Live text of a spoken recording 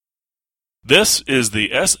This is the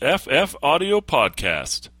SFF Audio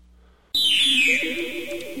Podcast.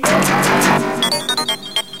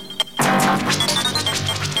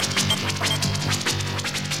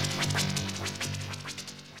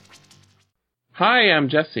 Hi, I'm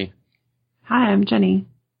Jesse. Hi, I'm Jenny.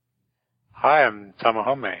 Hi, I'm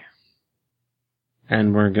Tamahome.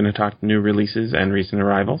 And we're going to talk new releases and recent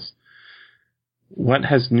arrivals. What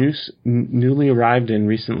has newly arrived and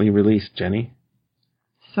recently released, Jenny?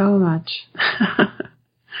 So much.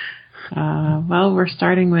 Well, we're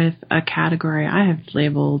starting with a category I have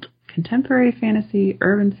labeled contemporary fantasy,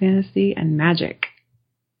 urban fantasy, and magic.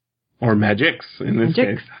 Or magics, in this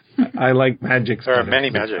case. I like magics. There are many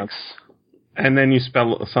magics. And then you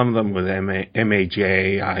spell some of them with M-A-J-I-C-K-S.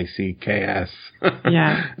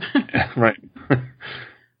 Yeah. Right.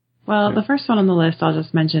 Well, the first one on the list I'll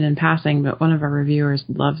just mention in passing, but one of our reviewers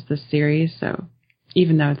loves this series, so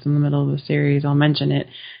even though it's in the middle of the series, I'll mention it.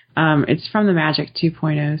 It's from the Magic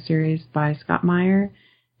 2.0 series by Scott Meyer,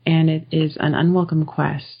 and it is An Unwelcome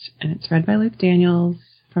Quest, and it's read by Luke Daniels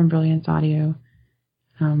from Brilliance Audio.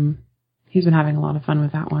 He's been having a lot of fun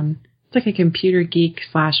with that one. It's like a computer geek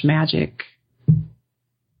 / magic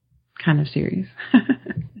kind of series.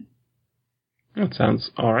 That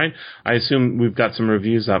sounds all right. I assume we've got some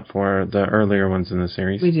reviews up for the earlier ones in the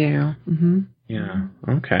series. We do. Mm-hmm. Yeah.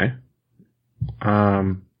 Okay.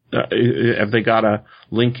 Have they got a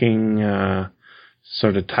linking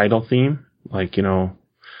sort of title theme? Like, you know,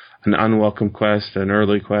 an unwelcome quest, an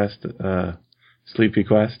early quest, sleepy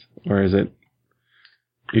quest? Or is it,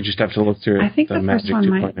 you just have to look through I think the Magic first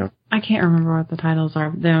one 2.0? I can't remember what the titles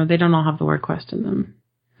are. No, they don't all have the word quest in them.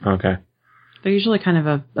 Okay. They're usually kind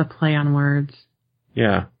of a play on words.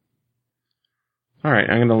 Yeah. All right,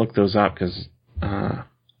 I'm going to look those up because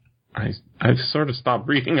I've sort of stopped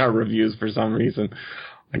reading our reviews for some reason.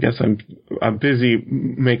 I guess I'm busy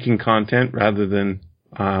making content rather than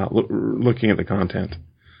looking at the content.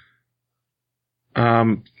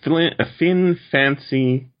 Fin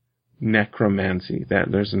Fancy Necromancy.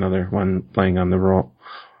 There's another one playing on the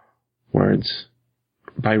words.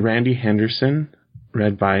 By Randy Henderson,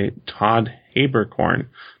 read by Todd Habercorn.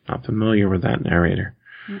 Not familiar with that narrator.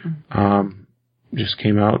 Just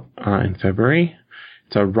came out in February.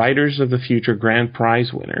 It's a Writers of the Future Grand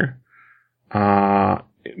Prize winner,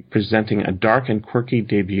 presenting a dark and quirky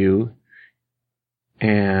debut.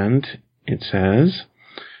 And it says,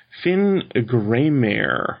 Finn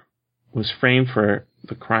Greymare was framed for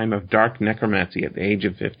the crime of dark necromancy at the age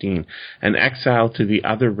of 15 and exiled to the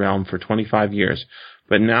other realm for 25 years.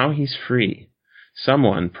 But now he's free.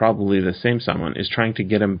 Someone, probably the same someone, is trying to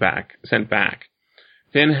get him sent back.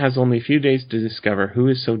 Finn has only a few days to discover who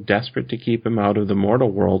is so desperate to keep him out of the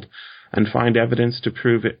mortal world and find evidence to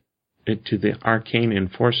prove it to the arcane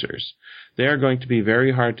enforcers. They are going to be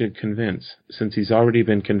very hard to convince, since he's already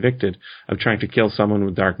been convicted of trying to kill someone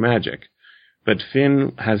with dark magic. But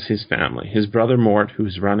Finn has his family. His brother Mort,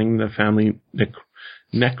 who's running the family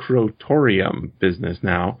necrotorium business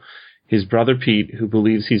now. His brother Pete, who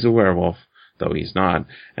believes he's a werewolf, though he's not.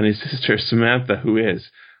 And his sister Samantha, who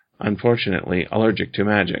is, unfortunately, allergic to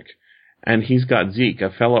magic. And he's got Zeke,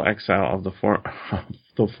 a fellow exile of the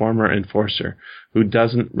former enforcer, who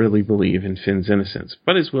doesn't really believe in Finn's innocence,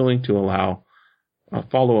 but is willing to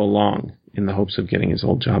follow along in the hopes of getting his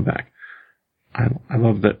old job back. I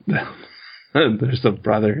love that there's a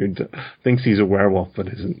brother who thinks he's a werewolf, but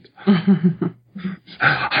isn't.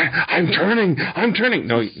 I'm turning.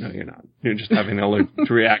 No, you're not. You're just having an allergic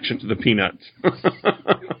reaction to the peanuts.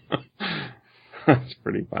 That's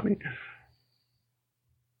pretty funny.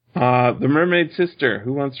 The Mermaid Sister.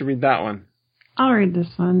 Who wants to read that one? I'll read this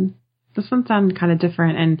one. This one sounds kind of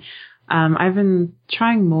different, and I've been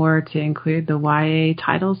trying more to include the YA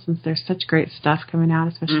titles since there's such great stuff coming out,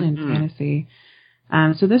 especially in fantasy.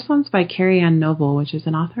 So this one's by Carrie Ann Noble, which is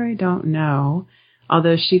an author I don't know,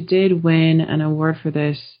 although she did win an award for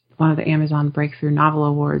this, one of the Amazon Breakthrough Novel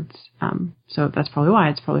Awards. So that's probably why.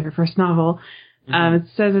 It's probably her first novel. It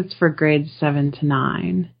says it's for grades 7 to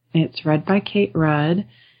 9. It's read by Kate Rudd.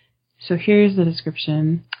 So here's the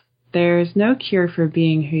description. There's no cure for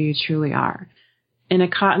being who you truly are. In a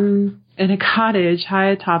cottage high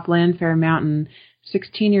atop Landfair Mountain,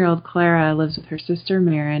 16-year-old Clara lives with her sister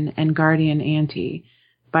Marin and guardian Auntie.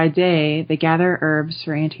 By day, they gather herbs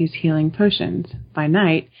for Auntie's healing potions. By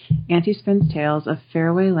night, Auntie spins tales of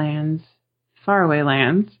faraway lands,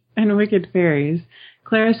 and wicked fairies.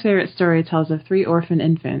 Clara's favorite story tells of 3 orphan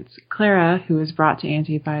infants, Clara, who was brought to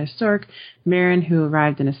Auntie by a stork, Marin, who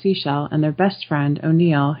arrived in a seashell, and their best friend,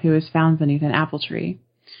 O'Neill, who was found beneath an apple tree.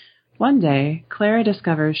 One day, Clara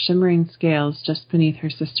discovers shimmering scales just beneath her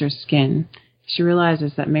sister's skin. She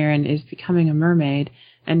realizes that Marin is becoming a mermaid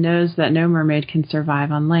and knows that no mermaid can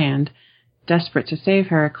survive on land. Desperate to save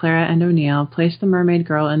her, Clara and O'Neill place the mermaid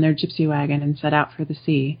girl in their gypsy wagon and set out for the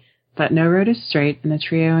sea. But no road is straight, and the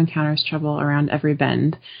trio encounters trouble around every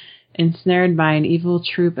bend. Ensnared by an evil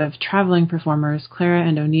troupe of traveling performers, Clara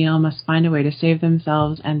and O'Neill must find a way to save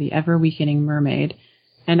themselves and the ever-weakening mermaid.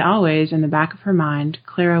 And always, in the back of her mind,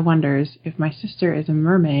 Clara wonders, if my sister is a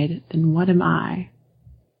mermaid, then what am I?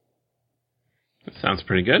 That sounds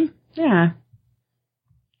pretty good. Yeah.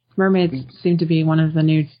 Mermaids seem to be one of the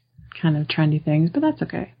new kind of trendy things, but that's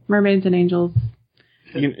okay. Mermaids and angels.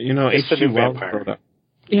 You know, H.G. Wells wrote a...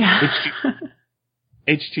 Yeah.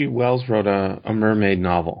 H.G. Wells wrote a mermaid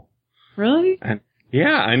novel. Really? And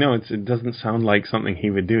yeah, I know. It doesn't sound like something he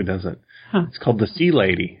would do, does it? Huh. It's called The Sea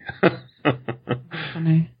Lady.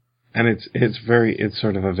 Funny. And it's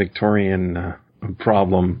sort of a Victorian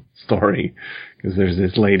problem story, because there's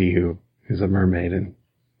this lady who is a mermaid, and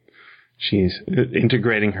she's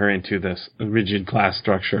integrating her into this rigid class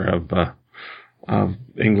structure of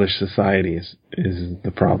English society is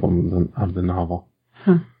the problem of the novel.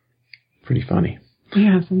 Huh. Pretty funny.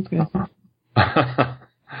 Yeah, sounds good.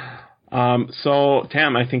 So,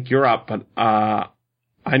 Tam, I think you're up, but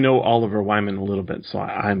I know Oliver Wyman a little bit, so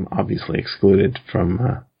I'm obviously excluded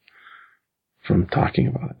from talking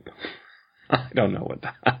about it. I don't know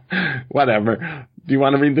whatever. Do you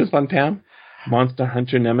want to read this one, Tam? Monster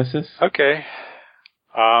Hunter Nemesis? Okay.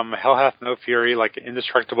 Hell hath no fury like an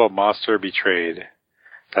indestructible monster betrayed.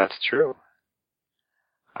 That's true.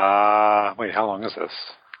 Wait, how long is this?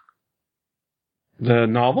 The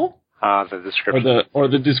novel? The description. Or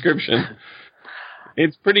the description.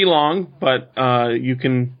 It's pretty long, but you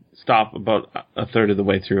can stop about a third of the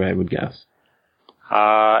way through, I would guess.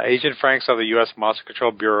 Agent Franks of the U.S. Monster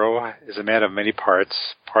Control Bureau is a man of many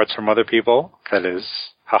parts. Parts from other people, that is.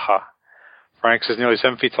 Haha. Franks is nearly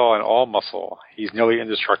 7 feet tall and all muscle. He's nearly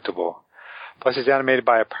indestructible. Plus he's animated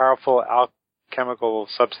by a powerful alchemical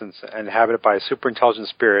substance and inhabited by a superintelligent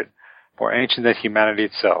spirit more ancient than humanity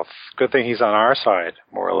itself. Good thing he's on our side,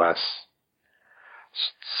 more or less.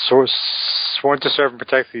 Sworn to serve and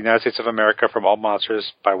protect the United States of America from all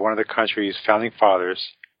monsters by one of the country's founding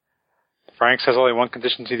fathers, Franks has only one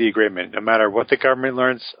condition to the agreement. No matter what the government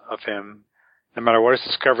learns of him, no matter what is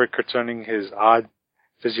discovered concerning his odd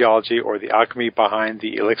physiology or the alchemy behind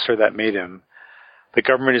the elixir that made him, the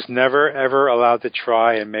government is never, ever allowed to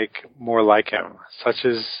try and make more like him. Such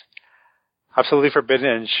is absolutely forbidden,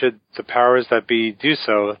 and should the powers that be do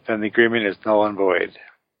so, then the agreement is null and void.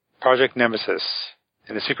 Project Nemesis.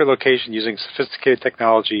 In a secret location using sophisticated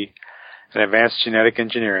technology and advanced genetic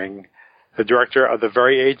engineering, the director of the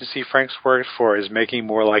very agency Franks worked for is making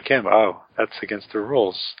more like him. Oh, that's against the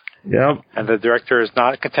rules. Yep. And the director is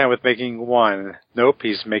not content with making one. Nope,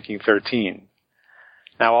 he's making 13.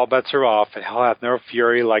 Now all bets are off, and hell hath no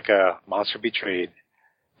fury like a monster betrayed.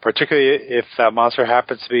 Particularly if that monster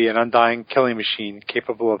happens to be an undying killing machine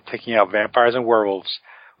capable of taking out vampires and werewolves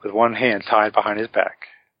with one hand tied behind his back.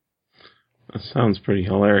 That sounds pretty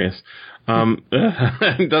hilarious. The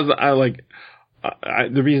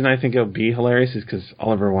reason I think it'll be hilarious is because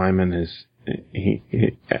Oliver Wyman is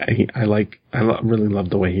really love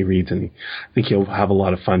the way he reads, and I think he'll have a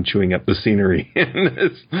lot of fun chewing up the scenery in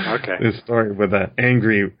this story with an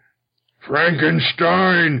angry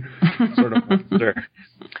Frankenstein sort of monster.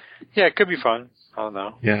 Yeah, it could be fun. I don't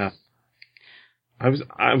know. Yeah. I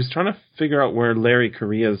was trying to figure out where Larry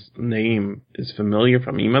Correa's name is familiar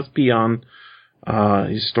from. He must be on,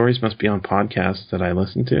 his stories must be on podcasts that I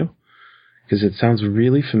listen to, because it sounds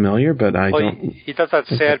really familiar, but I don't. He does that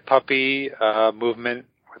sad puppy movement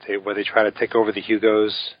where they try to take over the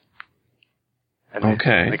Hugos. And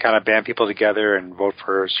they kind of band people together and vote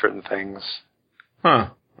for certain things. Huh.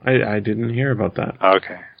 I didn't hear about that.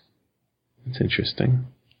 Okay. That's interesting.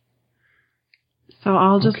 So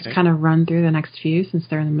I'll just kind of run through the next few since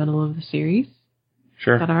they're in the middle of the series.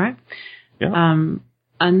 Sure. Is that all right? Yeah.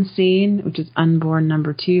 Unseen, which is Unborn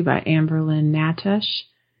 #2 by Amberlynn Natish.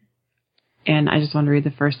 And I just want to read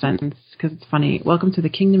the first sentence because it's funny. Welcome to the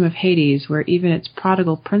kingdom of Hades, where even its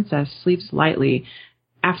prodigal princess sleeps lightly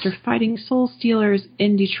after fighting soul stealers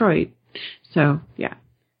in Detroit. So, yeah.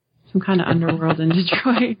 Some kind of underworld in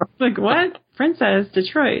Detroit. Like, what? Princess,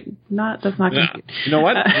 Detroit. That's not good. You know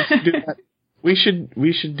what? We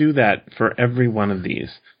should do that for every one of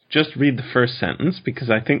these. Just read the first sentence, because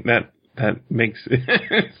I think that makes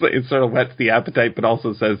it sort of whets the appetite, but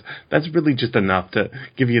also says that's really just enough to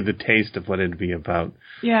give you the taste of what it'd be about.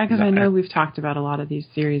 Yeah, because I know we've talked about a lot of these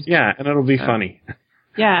series. Yeah, and it'll be funny.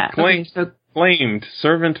 Yeah. Claimed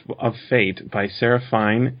Servant of Fate by Sarah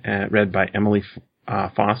Fine, read by Emily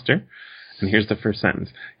Foster. And here's the first sentence.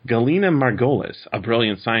 Galena Margolis, a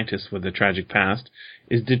brilliant scientist with a tragic past,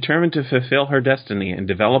 is determined to fulfill her destiny and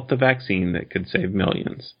develop the vaccine that could save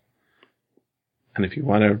millions. And if you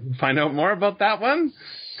want to find out more about that one,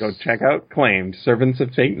 go check out Claimed, Servants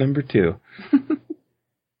of Fate #2.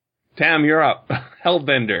 Tam, you're up.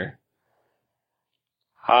 Hellbender.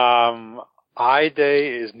 I-Day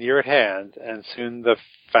is near at hand, and soon the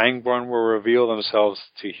Fangborn will reveal themselves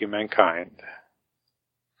to humankind.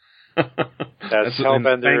 That's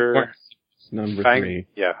Hellbender #3.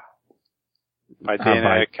 Yeah. By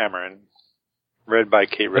Dana Cameron. Read by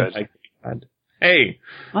Kate Red. Hey!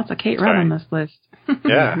 Lots of Kate Rudd on this list.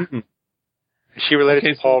 Yeah. Is she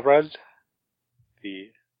related to Paul Rudd, the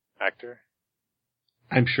actor?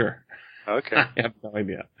 I'm sure. Okay. I have no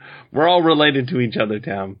idea. We're all related to each other,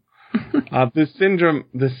 Tam. The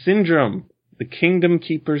Syndrome, the Kingdom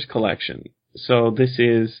Keepers collection. So this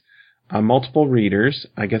is multiple readers.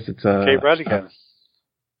 I guess it's a... Kate Rudd again.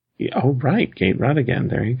 Oh, right. Kate Rudd again.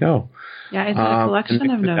 There you go. Yeah, it's a collection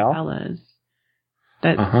of novellas.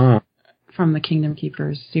 That's from the Kingdom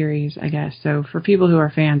Keepers series, I guess. So for people who are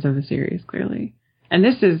fans of the series, clearly. And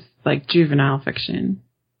this is like juvenile fiction,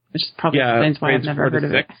 which probably explains why I've never heard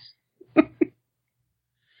of it.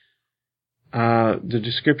 The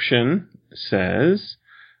description says,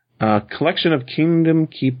 collection of Kingdom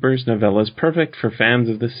Keepers novellas perfect for fans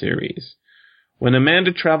of the series. When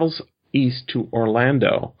Amanda travels east to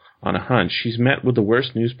Orlando on a hunt, she's met with the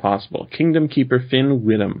worst news possible. Kingdom Keeper Finn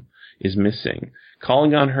Whittam is missing.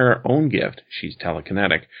 Calling on her own gift, she's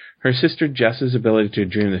telekinetic, her sister Jess's ability to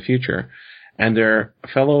dream the future, and their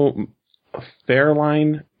fellow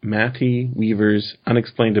Fairline Matty Weaver's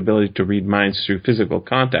unexplained ability to read minds through physical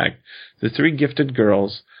contact, the three gifted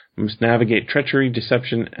girls must navigate treachery,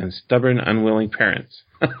 deception, and stubborn, unwilling parents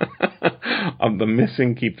of the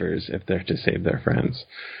missing keepers if they're to save their friends.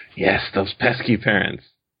 Yes, those pesky parents.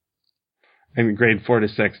 In grade 4 to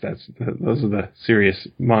 6, those are the serious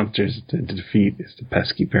monsters to defeat, is the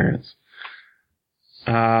pesky parents.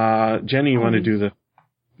 Jenny, you want to do the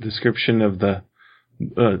description of the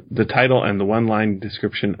title and the one-line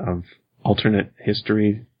description of alternate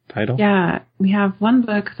history title? Yeah, we have one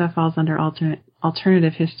book that falls under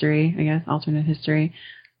alternative history, I guess, alternate history.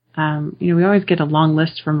 We always get a long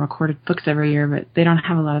list from Recorded Books every year, but they don't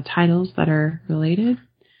have a lot of titles that are related.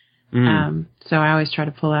 So I always try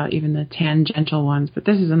to pull out even the tangential ones, but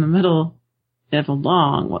this is in the middle of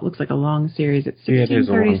what looks like a long series. It's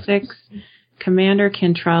 1636, Commander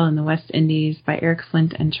Cantrell in the West Indies by Eric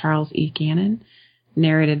Flint and Charles E. Gannon,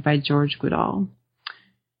 narrated by George Goodall.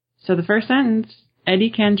 So the first sentence, Eddie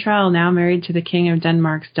Cantrell, now married to the King of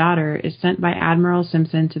Denmark's daughter, is sent by Admiral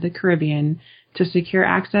Simpson to the Caribbean to secure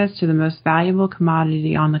access to the most valuable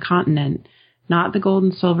commodity on the continent, not the gold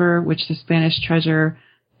and silver which the Spanish treasure,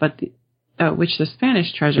 but the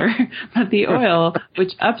oil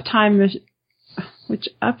which uptime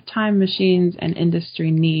machines and industry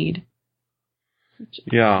need.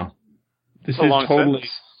 Yeah, this is totally.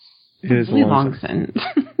 It is a long sentence.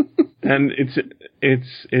 And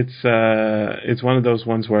it's one of those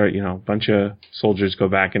ones where, a bunch of soldiers go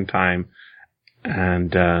back in time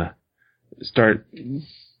and start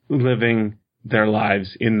living their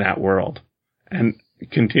lives in that world and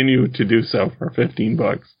continue to do so for 15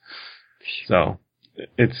 books. So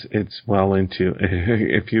it's well into,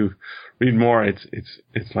 if you read more, it's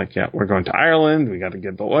like, we're going to Ireland, we got to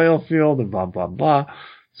get the oil field and blah, blah, blah.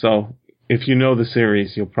 So if you know the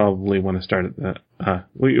series, you'll probably want to start at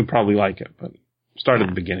you'll probably like it, but start at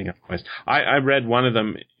the beginning otherwise. I read one of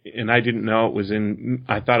them and I didn't know it was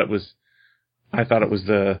I thought it was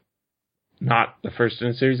not the first in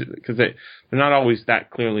a series because they're not always that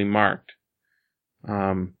clearly marked.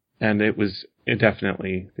 And it was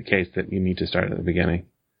definitely the case that you need to start at the beginning.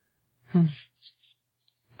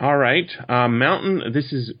 All right. Mountain,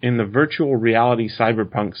 this is in the virtual reality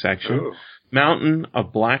cyberpunk section. Ooh. Mountain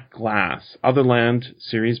of Black Glass, Otherland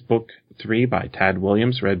Series Book 3 by Tad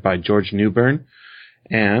Williams, read by George Newbern.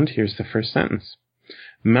 And here's the first sentence.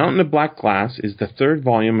 Mountain of Black Glass is the third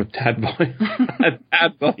volume of Tad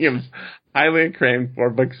Williams' highly acclaimed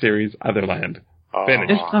 4-book series, Otherland.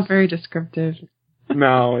 Finished. It's not very descriptive.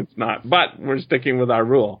 No, it's not. But we're sticking with our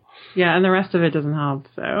rule. Yeah, and the rest of it doesn't help,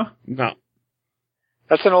 so. No.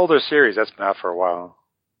 That's an older series. That's been out for a while.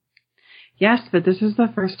 Yes, but this is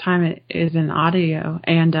the first time it is in audio.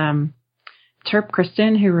 And Terp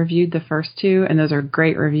Kristen, who reviewed the first two, and those are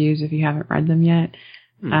great reviews if you haven't read them yet,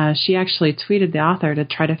 she actually tweeted the author to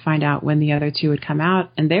try to find out when the other two would come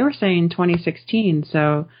out. And they were saying 2016,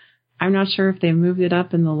 so I'm not sure if they moved it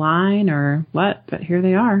up in the line or what, but here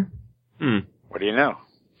they are. What do you know?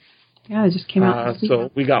 Yeah, it just came out this week.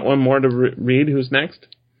 So we got one more to read. Who's next?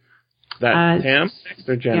 That Tam next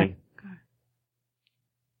or Jenny?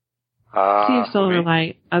 Yeah. Sea of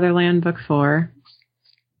Silverlight, Otherland, Book 4.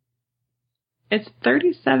 It's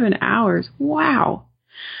 37 hours. Wow.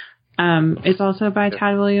 It's also by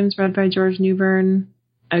Tad Williams, read by George Newbern.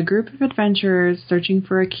 A group of adventurers searching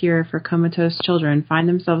for a cure for comatose children find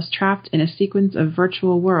themselves trapped in a sequence of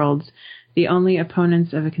virtual worlds, the only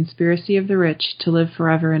opponents of a conspiracy of the rich to live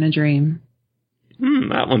forever in a dream.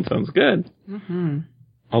 That one sounds good. Mm-hmm.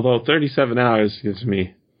 Although 37 hours gives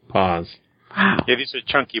me pause. Wow. Yeah, these are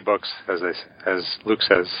chunky books, as Luke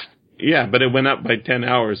says. Yeah, but it went up by 10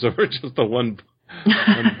 hours over just the one.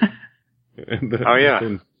 Oh, yeah.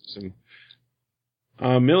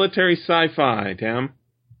 Military sci-fi, Tam.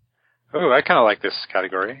 Oh, I kind of like this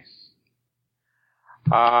category.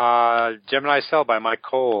 Gemini Cell by Mike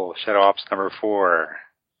Cole, Shadow Ops number 4.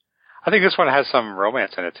 I think this one has some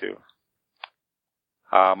romance in it, too.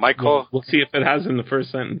 Mike Cole... We'll see if it has in the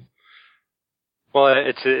first sentence. Well,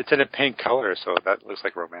 it's in a pink color, so that looks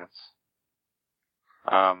like romance.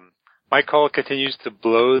 Mike Cole continues to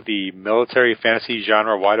blow the military fantasy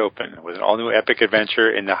genre wide open with an all-new epic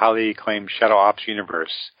adventure in the highly acclaimed Shadow Ops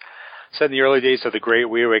universe. Set in the early days of the Great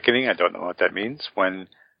Reawakening, I don't know what that means, when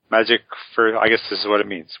magic first, I guess this is what it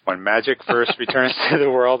means, when magic first returns to the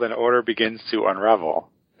world and order begins to unravel. ...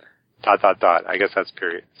 I guess that's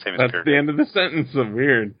period. Same as that's period. The end of the sentence. So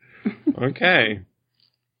weird. Okay.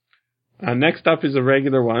 Next up is a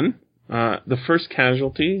regular one. The First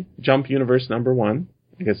Casualty, Jump Universe number 1.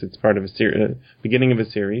 I guess it's part of a beginning of a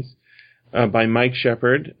series. By Mike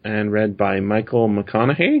Shepard and read by Michael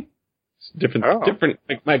McConaughey. Different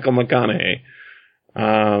Michael McConaughey.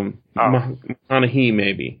 McConaughey,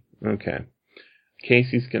 maybe. Okay.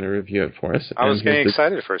 Casey's going to review it for us. I was getting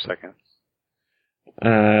excited for a second.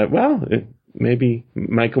 Maybe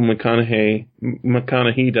Michael McConaughey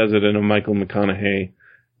does it in a Michael McConaughey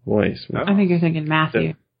voice. I think you're thinking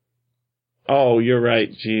Matthew. Oh, you're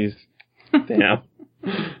right. Jeez. Damn.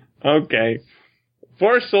 Okay.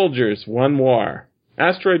 4 soldiers, 1 war.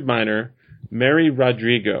 Asteroid miner Mary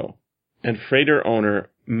Rodrigo and freighter owner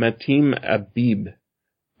Matim Abib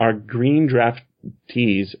are green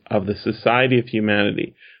draftees of the Society of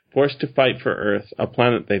Humanity, forced to fight for Earth, a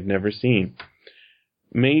planet they've never seen.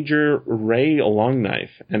 Major Ray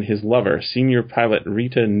Longknife and his lover, senior pilot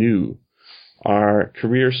Rita New, are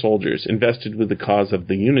career soldiers invested with the cause of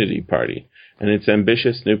the Unity Party and its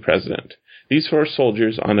ambitious new president. These 4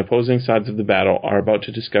 soldiers on opposing sides of the battle are about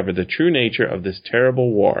to discover the true nature of this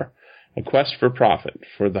terrible war, a quest for profit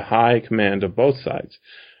for the high command of both sides.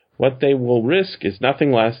 What they will risk is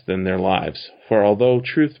nothing less than their lives, for although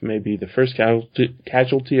truth may be the first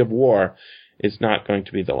casualty of war, it's not going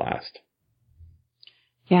to be the last.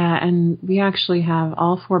 Yeah, and we actually have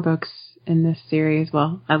all 4 books in this series,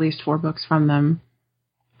 well, at least 4 books from them,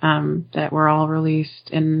 that were all released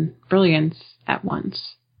in Brilliance at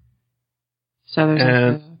once. So there's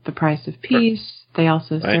also The Price of Peace. They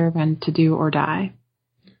also serve and To Do or Die.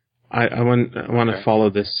 I want to follow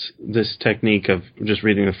this technique of just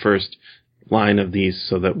reading the first line of these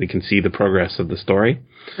so that we can see the progress of the story.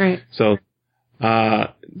 Right. So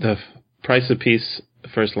the Price of Peace, the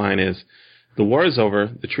first line is, "The war is over,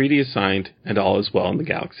 the treaty is signed, and all is well in the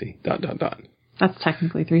galaxy, ... That's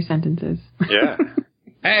technically 3 sentences. Yeah.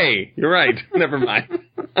 Hey, you're right. Never mind.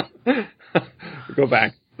 Go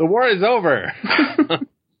back. The war is over.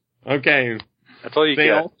 Okay. That's all you they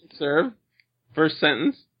get. also serve, first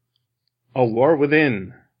sentence, a war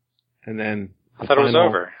within. And then I thought it was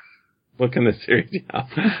over. Book in the series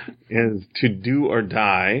is To Do or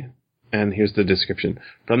Die. And here's the description.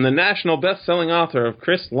 From the national best-selling author of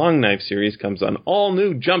Chris Longknife series comes an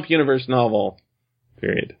all-new Jump Universe novel.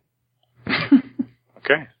 Period.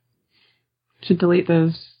 Okay. Should delete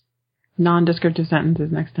those non-descriptive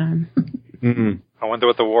sentences next time. Mm-mm. I wonder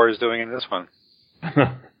what the war is doing in this one.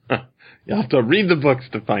 You'll have to read the books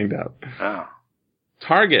to find out. Oh.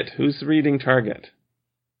 Target. Who's reading Target?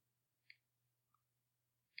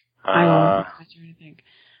 I don't think.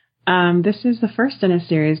 This is the first in a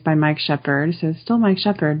series by Mike Shepard. So it's still Mike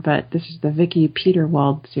Shepard, but this is the Vicky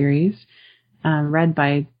Peterwald series, read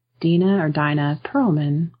by Dinah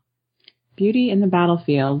Perlman. Beauty in the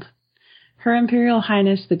Battlefield. Her Imperial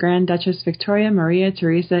Highness the Grand Duchess Victoria Maria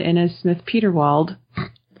Theresa Inez Smith Peterwald,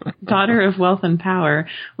 daughter of wealth and power,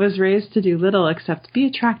 was raised to do little except be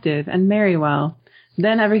attractive and marry well.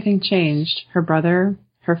 Then everything changed. Her brother,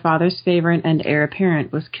 her father's favorite and heir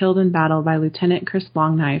apparent, was killed in battle by Lieutenant Chris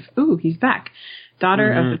Longknife. Ooh, he's back.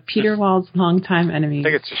 Daughter of the Peterwald's longtime enemy. I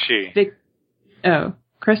think it's a she.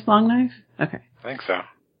 Chris Longknife? Okay. I think so.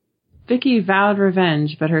 Vicky vowed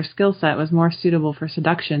revenge, but her skill set was more suitable for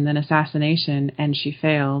seduction than assassination, and she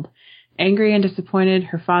failed. Angry and disappointed,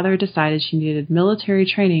 her father decided she needed military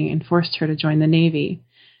training and forced her to join the Navy.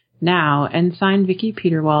 Now, Ensign Vicky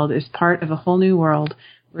Peterwald is part of a whole new world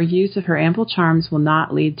where use of her ample charms will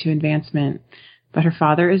not lead to advancement. But her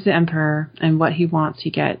father is the Emperor, and what he wants, he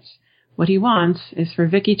gets. What he wants is for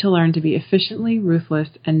Vicky to learn to be efficiently ruthless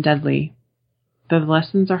and deadly. Though the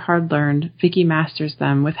lessons are hard learned, Vicky masters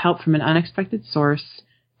them with help from an unexpected source,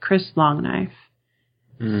 Chris Longknife.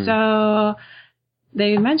 So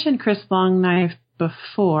they mentioned Chris Longknife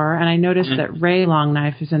before, and I noticed that Ray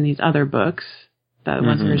Longknife is in these other books, the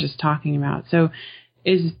ones we were just talking about. So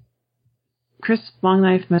is Chris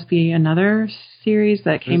Longknife must be another series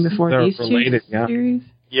that came before these related, two series?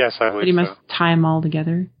 Yes, I believe so. But he must tie them all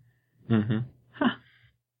together. Huh.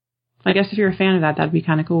 I guess if you're a fan of that, that'd be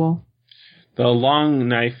kind of cool. The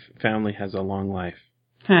Longknife family has a long life.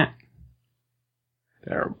 Huh.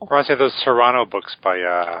 Terrible. Reminds me of those Serrano books by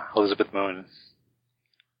Elizabeth Moon.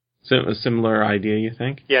 So a similar idea, you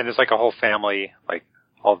think? Yeah, and there's like a whole family, like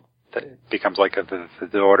all that becomes like the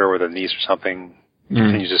daughter or the niece or something.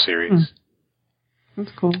 Continues the series.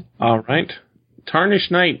 That's cool. All right.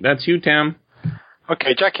 Tarnished Knight. That's you, Tam.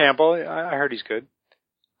 Okay, Jack Campbell. I heard he's good.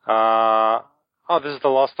 This is the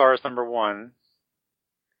Lost Stars #1.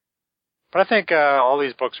 But I think all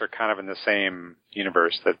these books are kind of in the same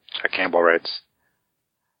universe that Jack Campbell writes.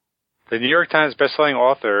 The New York Times bestselling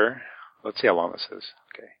author, let's see how long this is.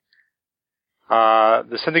 Okay.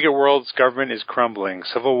 The Syndicate world's government is crumbling.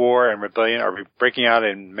 Civil war and rebellion are breaking out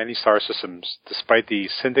in many star systems, despite the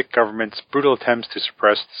Syndicate government's brutal attempts to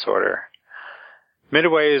suppress disorder.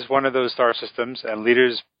 Midway is one of those star systems, and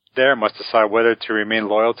leaders there must decide whether to remain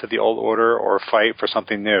loyal to the old order or fight for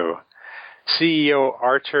something new. CEO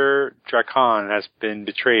Arthur Dracon has been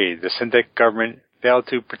betrayed. The Syndicate government failed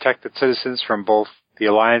to protect its citizens from both the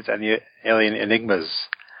Alliance and the alien enigmas.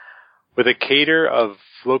 With a cadre of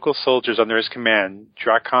local soldiers under his command,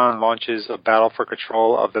 Dracon launches a battle for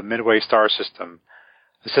control of the Midway star system.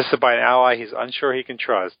 Assisted by an ally he's unsure he can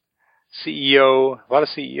trust, a lot of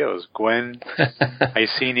CEOs, Gwen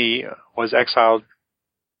Iceni was exiled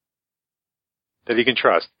that he can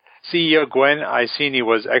trust. CEO Gwen Iceni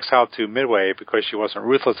was exiled to Midway because she wasn't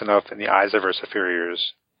ruthless enough in the eyes of her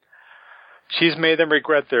superiors. She's made them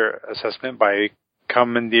regret their assessment by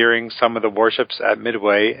commandeering some of the warships at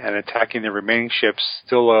Midway and attacking the remaining ships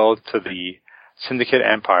still loyal to the Syndicate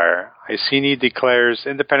Empire. Iceni declares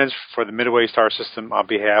independence for the Midway star system on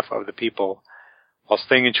behalf of the people, while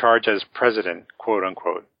staying in charge as president, quote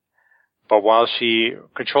unquote. But while she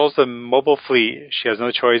controls the mobile fleet, she has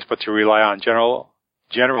no choice but to rely on General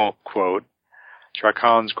quote,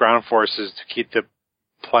 Dracon's ground forces to keep the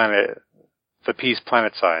peace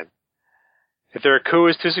planetside. If their coup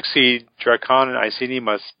is to succeed, Dracon and Iceni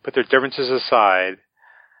must put their differences aside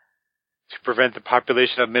to prevent the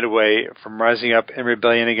population of Midway from rising up in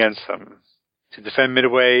rebellion against them, to defend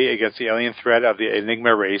Midway against the alien threat of the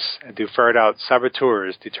Enigma race, and to ferret out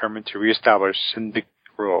saboteurs determined to reestablish Syndicate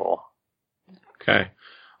rule. Okay.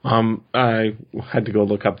 I had to go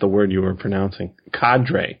look up the word you were pronouncing.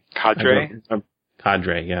 Cadre. Cadre?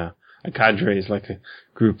 Cadre, yeah. A cadre is like a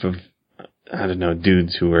group of, I don't know,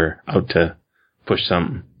 dudes who are out to push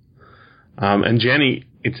something. And Jenny,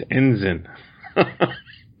 it's ensign.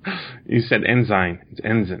 You said ensign. It's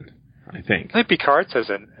ensign, I think. I think Picard says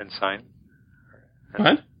ensign.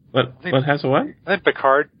 What? What has a what? I think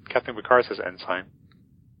Captain Picard says ensign.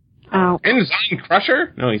 Oh. Ensign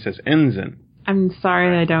Crusher? No, he says ensign. I'm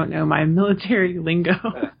sorry I don't know my military lingo.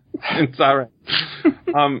 It's all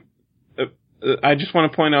right. I just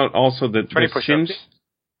want to point out also that the Syndic,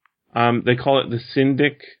 they call it the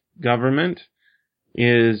Syndic government,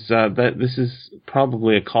 is that this is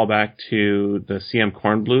probably a callback to the C.M.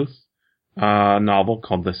 Kornbluth novel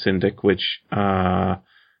called The Syndic, which I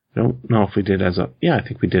don't know if we did I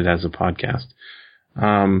think we did as a podcast,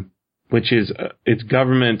 which is it's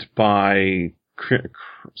government by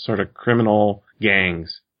sort of criminal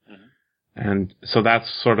gangs. And so that's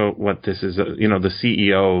sort of what this is. The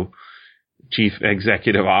CEO, chief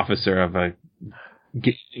executive officer of a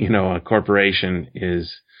corporation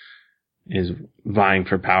is vying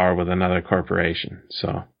for power with another corporation.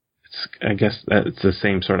 So I guess it's the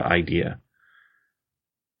same sort of idea.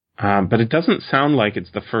 But it doesn't sound like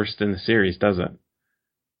it's the first in the series, does it?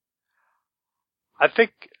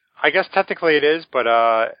 I guess technically it is, but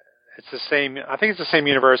it's the same. I think it's the same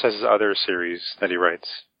universe as his other series that he writes.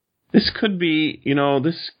 This could be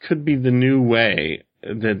the new way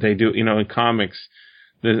that they do, in comics.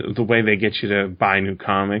 The way they get you to buy new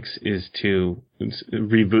comics is to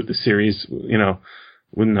reboot the series,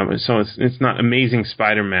 with number. So it's not Amazing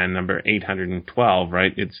Spider-Man number 812,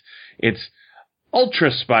 right? It's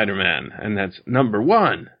Ultra Spider-Man, and that's number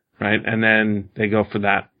 1, right? And then they go for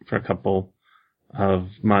that for a couple of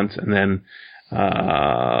months, and then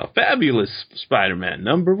Fabulous Spider-Man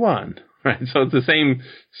number 1, right? So it's the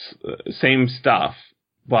same stuff,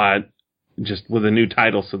 but just with a new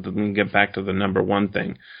title, so that we can get back to the number 1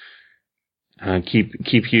 thing.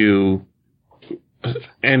 Keep you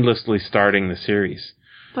endlessly starting the series.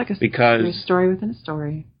 It's like a story within a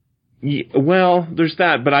story. Yeah, well, there's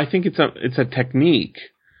that, but I think it's a technique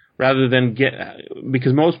rather than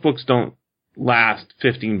because most books don't last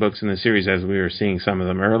 15 books in the series, as we were seeing some of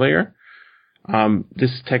them earlier.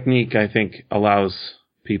 This technique, I think, allows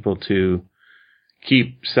people to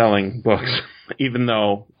keep selling books, even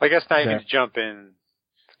though... I guess now you can jump in.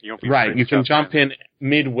 You can jump in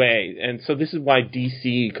midway. And so this is why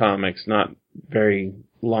DC Comics, not very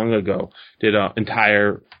long ago, did an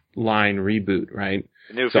entire line reboot, right?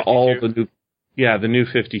 The new 52. So all the new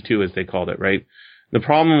 52, as they called it, right? The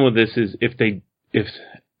problem with this is if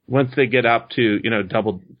once they get up to,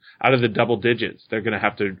 out of the double digits, they're going to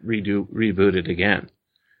have to reboot it again.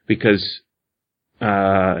 Because,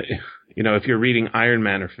 if you're reading Iron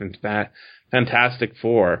Man or Fantastic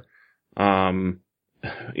Four,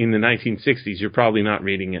 in the 1960s, you're probably not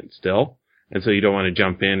reading it still. And so you don't want to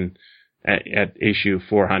jump in at issue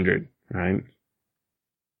 400, right?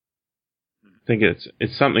 I think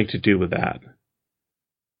it's something to do with that.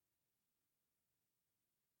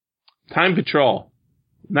 Time Patrol,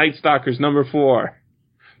 Night Stalkers number 4,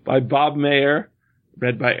 by Bob Mayer,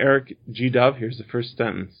 read by Eric G. Dove. Here's the first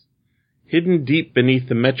sentence. Hidden deep beneath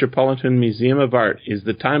the Metropolitan Museum of Art is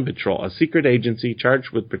the Time Patrol, a secret agency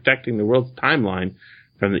charged with protecting the world's timeline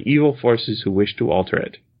from the evil forces who wish to alter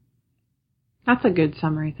it. That's a good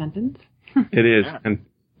summary sentence. It is, and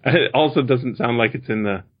it also doesn't sound like it's in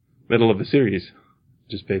the middle of a series,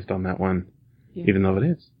 just based on that one, even though it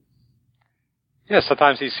is. Yeah,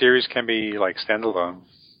 sometimes these series can be like standalone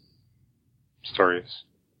stories.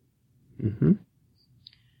 Mm-hmm.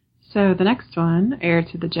 So the next one, Heir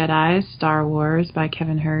to the Jedi, Star Wars by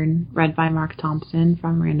Kevin Hearn, read by Mark Thompson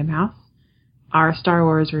from Random House. Our Star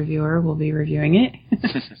Wars reviewer will be reviewing it.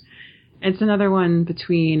 It's another one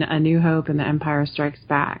between A New Hope and The Empire Strikes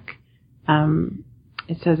Back.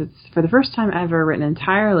 It says it's for the first time ever written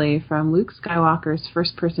entirely from Luke Skywalker's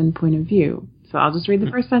first-person point of view. So I'll just read the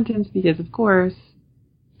first sentence because, of course,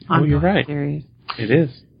 you're right. Series. It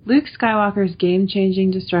is. Luke Skywalker's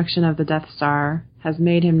game-changing destruction of the Death Star has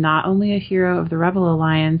made him not only a hero of the Rebel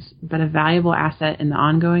Alliance, but a valuable asset in the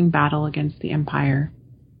ongoing battle against the Empire.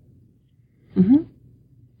 Mm-hmm.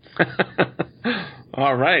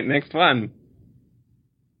 All right, next one.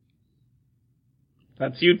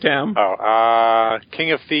 That's you, Tam.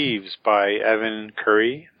 King of Thieves by Evan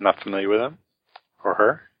Curry. Not familiar with him or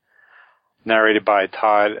her. Narrated by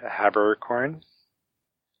Todd Haberkorn.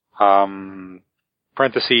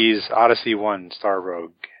 Parentheses, Odyssey 1, Star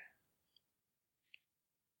Rogue.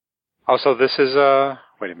 Also, this is,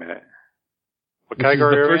 wait a minute. What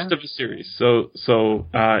category are we in? This is the first of a series. So,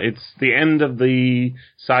 it's the end of the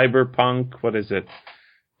cyberpunk, what is it?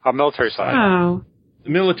 Military sci-fi. Oh.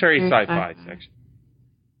 Military sci-fi section.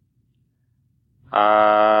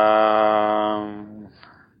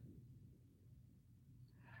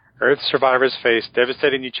 Earth survivors face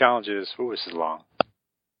devastating new challenges. Ooh, this is long.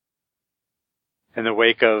 In the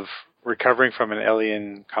wake of recovering from an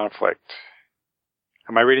alien conflict.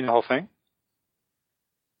 Am I reading the whole thing?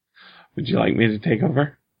 Would you like me to take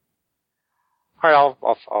over? All right,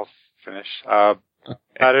 I'll finish.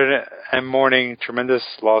 Battered and mourning tremendous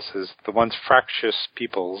losses, the once fractious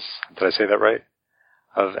peoples, did I say that right,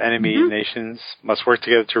 of enemy nations must work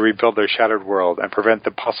together to rebuild their shattered world and prevent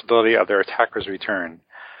the possibility of their attackers' return.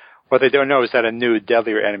 What they don't know is that a new,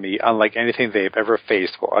 deadlier enemy, unlike anything they've ever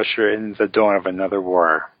faced, will usher in the dawn of another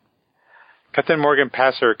war. Captain Morgan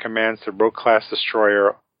Passer commands the rogue-class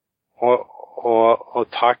destroyer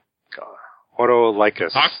Autolycus.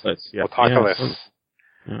 Autolycus.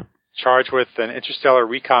 Yeah. Charged with an interstellar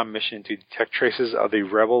recon mission to detect traces of the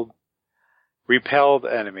repelled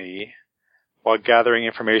enemy while gathering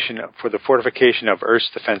information for the fortification of Earth's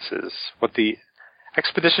defenses. What the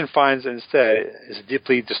expedition finds instead is a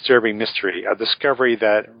deeply disturbing mystery, a discovery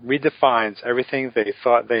that redefines everything they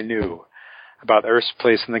thought they knew about Earth's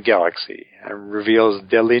place in the galaxy and reveals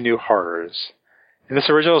deadly new horrors. In this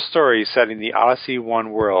original story set in the Odyssey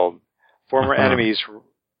 1 world, former enemies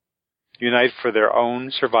unite for their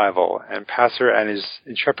own survival, and Passer and his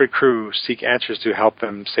intrepid crew seek answers to help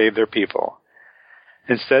them save their people.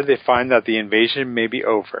 Instead, they find that the invasion may be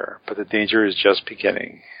over, but the danger is just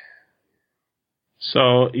beginning.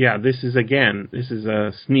 So yeah, this is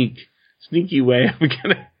a sneaky way of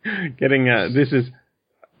getting this is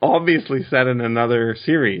obviously set in another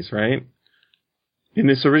series, right? In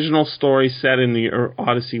this original story set in the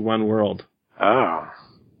Odyssey 1 world. Oh.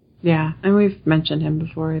 Yeah, and we've mentioned him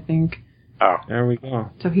before, I think. Oh. There we go.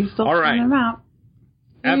 So he's still trying them out.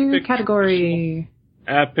 New category.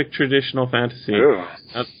 Epic traditional fantasy.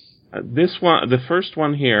 This one, the first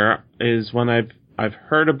one here, is one I've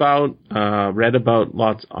heard about, read about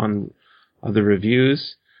lots on the review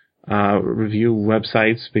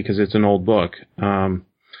websites, because it's an old book.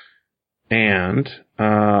 And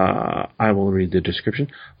I will read the description.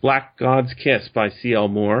 Black God's Kiss by C.L.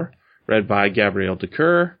 Moore, read by Gabrielle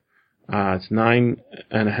Decoeur. It's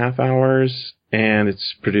 9.5 hours, and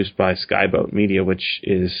it's produced by Skyboat Media, which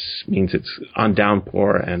means it's on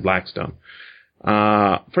Downpour and Blackstone.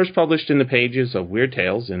 First published in the pages of Weird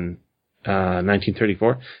Tales in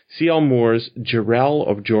 1934, C.L. Moore's Jirel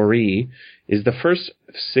of Jory is the first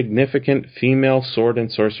significant female sword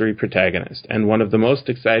and sorcery protagonist, and one of the most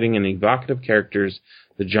exciting and evocative characters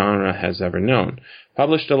the genre has ever known.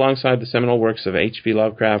 Published alongside the seminal works of H.P.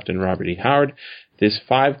 Lovecraft and Robert E. Howard, the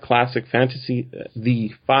 5 classic fantasy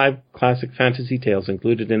tales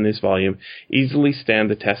included in this volume easily stand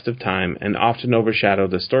the test of time and often overshadow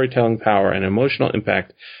the storytelling power and emotional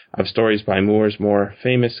impact of stories by Moore's more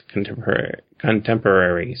famous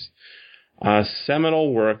contemporaries. A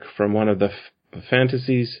seminal work from one of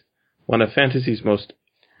fantasy's most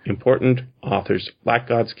important authors, Black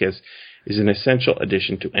God's Kiss, is an essential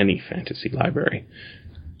addition to any fantasy library.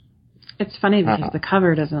 It's funny because the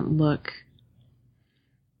cover doesn't look...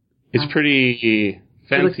 It's pretty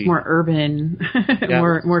fancy. It looks more urban,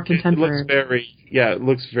 more contemporary. It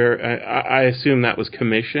looks very... I assume that was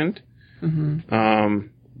commissioned. Mm-hmm.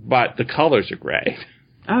 But the colors are great.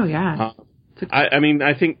 Oh, yeah.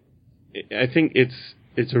 I think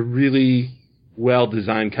it's a really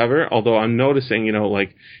well-designed cover, although I'm noticing,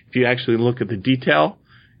 if you actually look at the detail,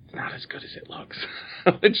 it's not as good as it looks,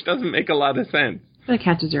 which doesn't make a lot of sense. It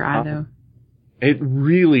catches your eye, though. It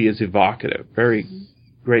really is evocative. Very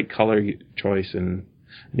great color choice, and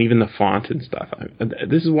even the font and stuff.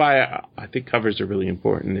 This is why I think covers are really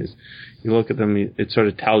important, is you look at them, it sort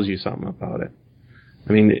of tells you something about it.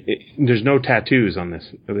 I mean, there's no tattoos on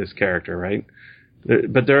this character, right?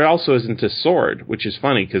 But there also isn't a sword, which is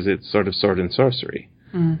funny because it's sort of sword and sorcery.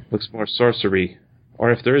 Looks more sorcery,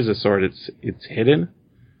 or if there is a sword, it's hidden.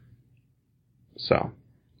 So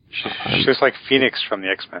she's just like Phoenix from the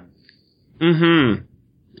X-Men. Mm-hmm.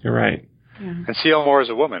 You're right. Yeah. And C.L. Moore is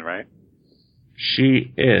a woman, right?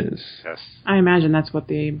 She is. Yes. I imagine that's what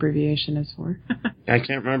the abbreviation is for. I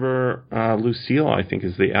can't remember. Lucille, I think,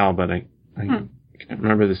 is the L, but I can't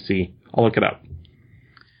remember the C. I'll look it up.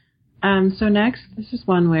 So next, this is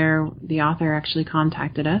one where the author actually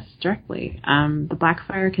contacted us directly. The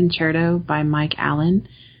Blackfire Concerto by Mike Allen.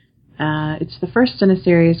 It's the first in a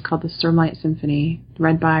series called the Stormlight Symphony,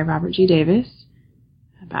 read by Robert G. Davis.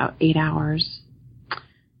 About 8 hours.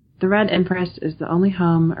 The Red Empress is the only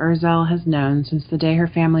home Urzel has known since the day her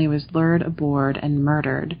family was lured aboard and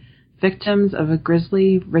murdered, victims of a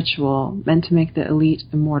grisly ritual meant to make the elite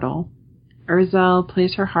immortal. Urzel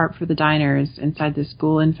plays her harp for the diners inside this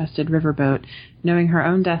ghoul-infested riverboat, knowing her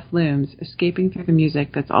own death looms, escaping through the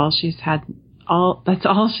music that's all she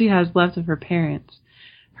has left of her parents.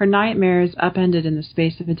 Her nightmares upended in the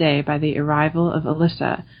space of a day by the arrival of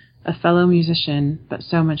Alyssa, a fellow musician, but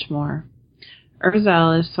so much more.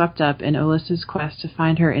 Urzel is swept up in Alyssa's quest to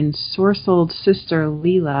find her ensorcelled sister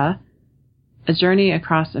Leela, a journey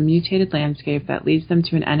across a mutated landscape that leads them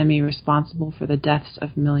to an enemy responsible for the deaths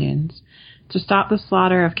of millions. To stop the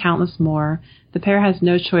slaughter of countless more, the pair has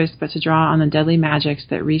no choice but to draw on the deadly magics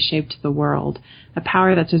that reshaped the world, a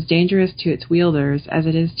power that's as dangerous to its wielders as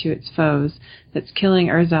it is to its foes, that's killing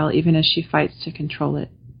Urzel even as she fights to control it.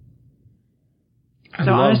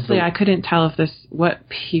 So honestly, I couldn't tell what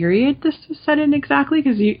period this was set in exactly,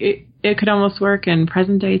 because it could almost work in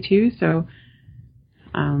present day too. So,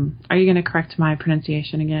 are you going to correct my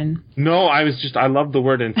pronunciation again? No, I love the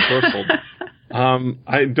word ensorcelled.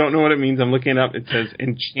 I don't know what it means. I'm looking it up. It says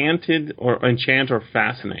enchanted or enchant or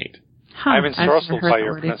fascinate. I'm ensorcelled by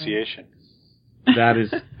your pronunciation. That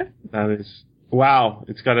is wow.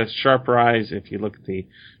 It's got a sharp rise. If you look at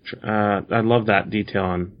I love that detail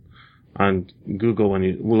on Google when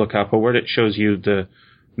you look up a word. It shows you the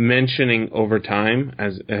mentioning over time.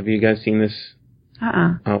 Have you guys seen this?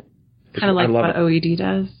 Oh, kind of like what OED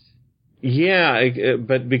does. Yeah,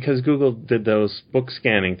 but because Google did those book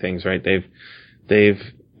scanning things, right? They've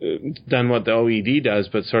done what the OED does,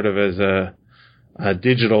 but sort of as a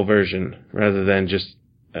digital version rather than just.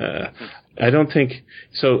 I don't think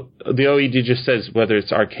so. The OED just says whether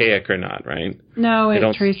it's archaic or not, right? No,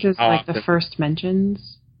 it traces like the often. first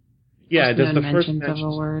mentions. Yeah, it does the first mentions mentions of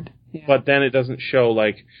a word. Yeah. But then it doesn't show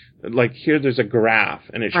like here there's a graph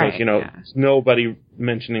and it shows, nobody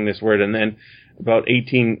mentioning this word, and then about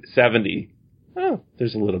 1870,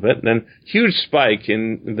 there's a little bit, and then huge spike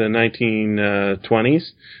in the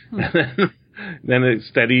 1920s, and then a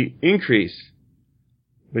steady increase,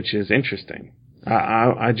 which is interesting.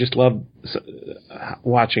 I just love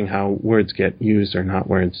watching how words get used or not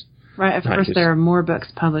words. Right, of course, there are more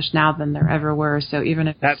books published now than there ever were, so even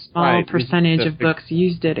if a small percentage of books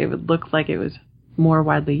used it, it would look like it was more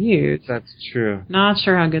widely used. That's true. Not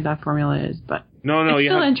sure how good that formula is, but it's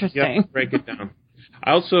still interesting. You have to break it down.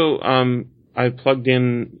 I also, I plugged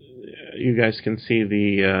in, you guys can see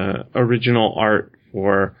the original art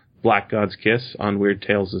for Black God's Kiss on Weird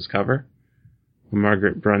Tales' cover,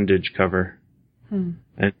 Margaret Brundage cover.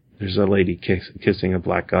 And there's a lady kissing a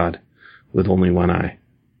black god with only one eye.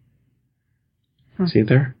 See it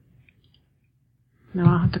there? No,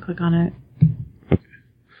 I'll have to click on it. Okay.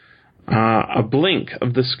 A Blink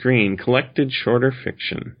of the Screen, Collected Shorter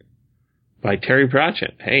Fiction by Terry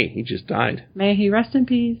Pratchett. Hey, he just died. May he rest in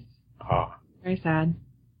peace. Oh. Very sad.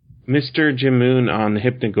 Mr. Jim Moon on the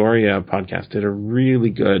Hypnagoria podcast did a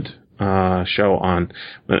really good show on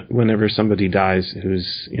whenever somebody dies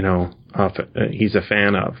who's, he's a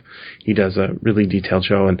fan of. He does a really detailed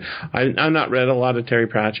show, and I've not read a lot of Terry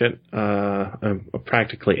Pratchett,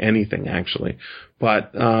 practically anything actually,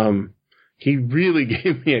 but he really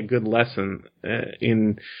gave me a good lesson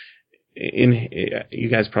in you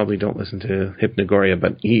guys probably don't listen to Hypnagoria,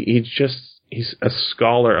 but he's a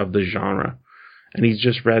scholar of the genre, and he's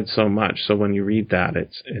just read so much. So when you read that,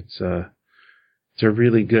 it's a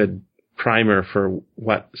really good primer for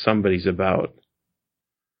what somebody's about.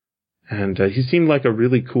 And he seemed like a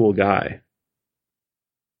really cool guy.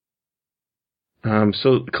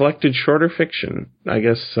 So collected shorter fiction. I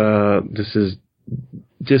guess this is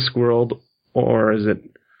Discworld, or is it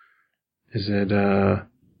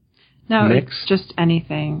no, mixed? It's just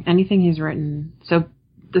anything he's written. So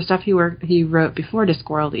the stuff he wrote before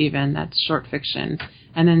Discworld, even, that's short fiction,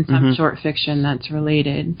 and then some short fiction that's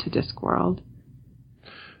related to Discworld.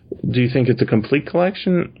 Do you think it's a complete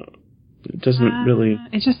collection? It doesn't really.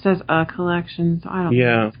 It just says a collection, so I don't think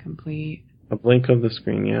it's complete. A Blink of the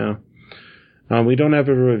Screen, yeah. We don't have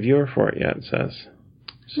a reviewer for it yet, it says.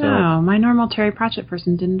 So. No, my normal Terry Pratchett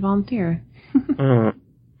person didn't volunteer.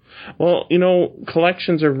 Well,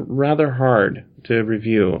 collections are rather hard to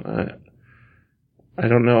review. I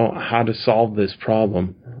don't know how to solve this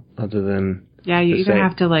problem other than... Yeah, you either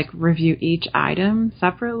have to, review each item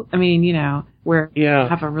separately. I mean, where you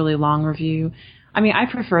have a really long review. I mean, I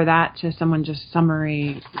prefer that to someone just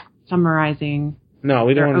summarizing their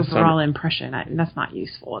overall impression. That's not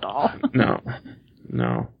useful at all.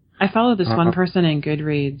 No. I follow this one person in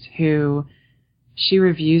Goodreads who she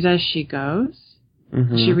reviews as she goes.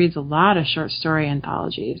 Mm-hmm. She reads a lot of short story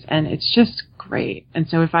anthologies, and it's just great. And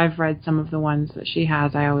so if I've read some of the ones that she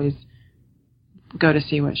has, I always go to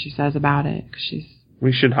see what she says about it.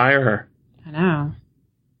 We should hire her. I know.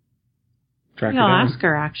 I'll ask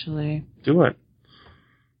her, actually. Do it.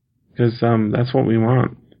 Because that's what we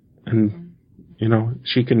want. And,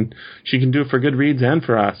 she can do it for Goodreads and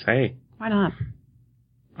for us. Hey. Why not?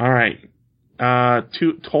 All right.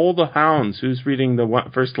 Toll the Hounds. Who's reading the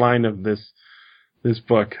first line of this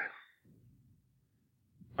book?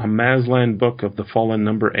 A Masland Book of the Fallen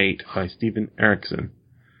number 8 by Stephen Erickson.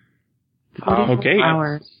 44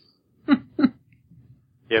 hours.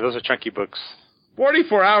 Yeah, those are chunky books.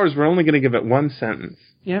 44 hours, we're only going to give it one sentence.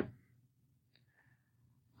 Yep.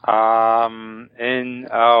 How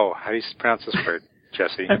do you pronounce this word,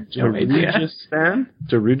 Jesse? Darujistan?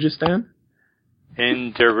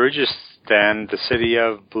 In Darujistan, the city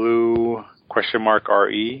of blue,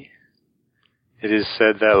 !RE, it is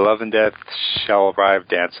said that love and death shall arrive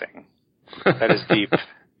dancing. That is deep.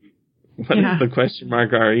 What is the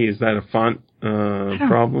 !RE? Is that a font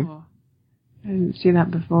problem? Know. I didn't see that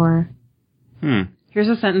before. Here's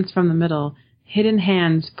a sentence from the middle. Hidden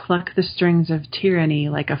hands pluck the strings of tyranny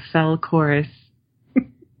like a fell chorus.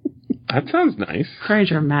 That sounds nice. Very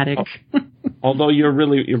dramatic. Although you're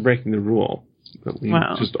breaking the rule that we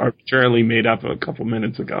just arbitrarily made up a couple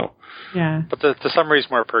minutes ago. Yeah. But the summary's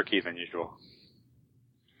more perky than usual.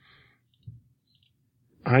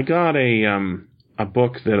 I got a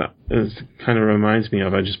book that kind of reminds me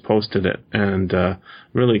of. I just posted it and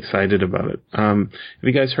really excited about it. Have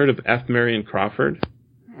you guys heard of F. Marion Crawford?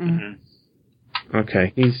 Mm-hmm.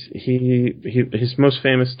 Okay, his most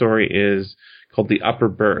famous story is called The Upper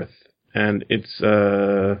Berth, and it's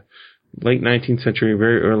late 19th century,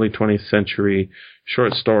 very early 20th century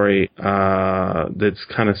short story that's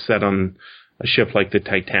kind of set on a ship like the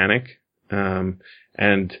Titanic.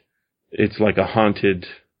 And it's like a haunted,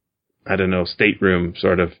 I don't know, stateroom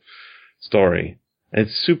sort of story.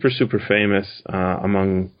 It's super, super famous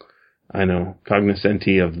among, I know,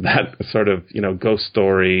 cognoscenti of that sort of, ghost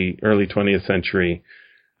story, early 20th century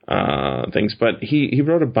things. But he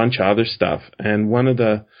wrote a bunch of other stuff. And one of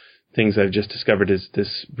the things I've just discovered is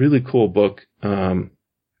this really cool book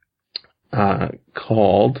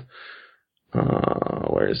called,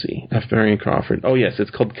 where is he? F. Marion Crawford. Oh, yes,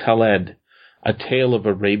 it's called Khaled, A Tale of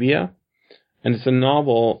Arabia. And it's a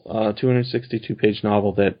novel, 262-page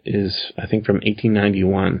novel that is, I think, from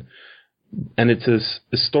 1891. And it's a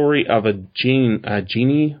story of a jinn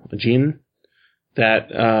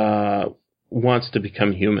that wants to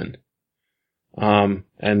become human.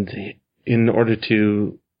 And in order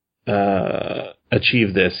to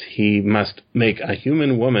achieve this, he must make a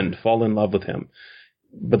human woman fall in love with him.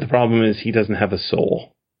 But the problem is he doesn't have a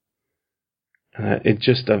soul. It's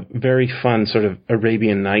just a very fun sort of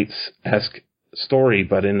Arabian Nights-esque story,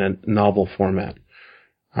 but in a novel format.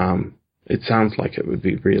 It sounds like it would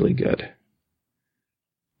be really good.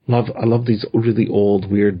 I love these really old,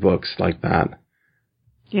 weird books like that.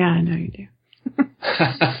 Yeah, I know you do.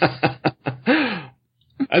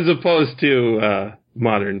 As opposed to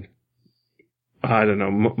modern, I don't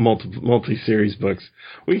know, multi-series books.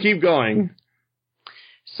 We keep going.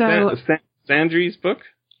 So Sandry's book?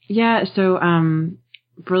 Yeah, so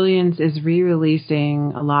Brilliance is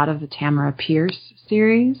re-releasing a lot of the Tamara Pierce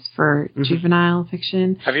series for juvenile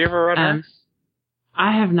fiction. Have you ever read her?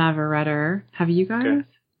 I have never read her. Have you guys? Okay.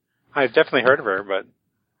 I've definitely heard of her, but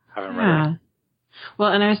haven't read her.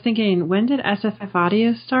 Well, and I was thinking, when did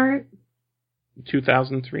SFFaudio start?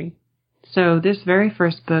 2003. So this very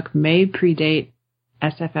first book may predate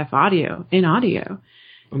SFFaudio in audio.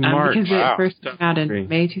 March. Because it first came out in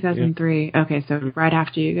May 2003. Yeah. Okay, so right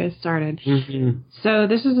after you guys started. Mm-hmm. So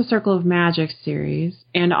this is the Circle of Magic series,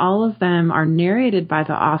 and all of them are narrated by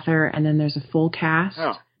the author, and then there's a full cast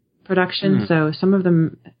production. Mm-hmm. So some of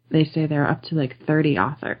them, they say they're up to like 30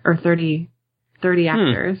 actors.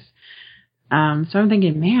 So I'm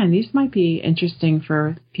thinking, man, these might be interesting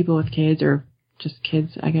for people with kids or just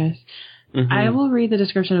kids, I guess. Mm-hmm. I will read the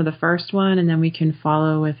description of the first one, and then we can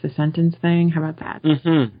follow with the sentence thing. How about that?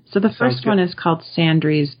 Mm-hmm. So the first one is called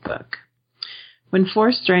Sandry's Book. When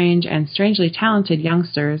four strange and strangely talented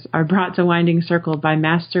youngsters are brought to Winding Circle by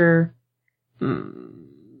Master Mage.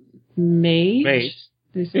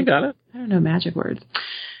 You got it. I don't know magic words.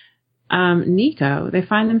 Nico, they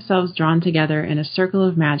find themselves drawn together in a circle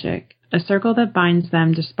of magic, a circle that binds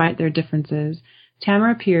them despite their differences.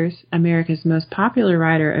 Tamara Pierce, America's most popular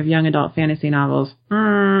writer of young adult fantasy novels,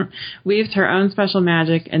 weaves her own special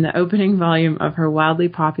magic in the opening volume of her wildly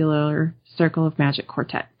popular Circle of Magic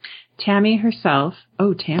quartet. Tammy herself,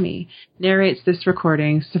 Tammy, narrates this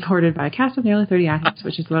recording, supported by a cast of nearly 30 actors,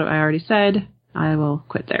 which is what I already said. I will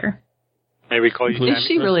quit there. Maybe call you Tammy. Is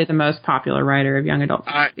she really the most popular writer of young adult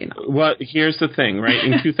fantasy novels? Well, here's the thing, right?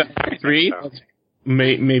 In 2003,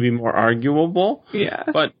 maybe more arguable. Yeah.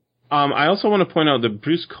 But I also want to point out that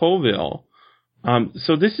Bruce Coville,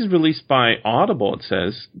 so this is released by Audible, it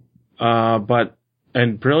says,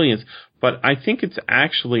 and Brilliance, but I think it's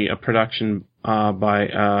actually a production by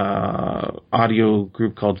audio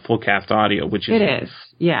group called Full Cast Audio, which is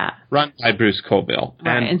run by Bruce Coville.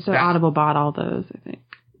 Right, and so Audible bought all those, I think.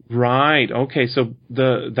 Right. Okay. So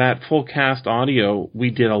that Full Cast Audio, we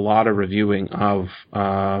did a lot of reviewing of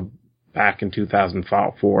back in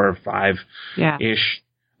 2004 or 5-ish.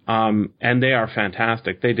 And they are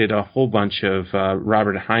fantastic. They did a whole bunch of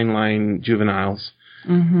Robert Heinlein juveniles.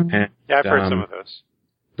 Mm-hmm. And, I've heard some of those.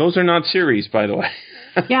 Those are not series, by the way.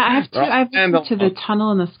 Yeah, I have two. I've listened to the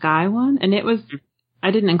Tunnel in the Sky one, and it was.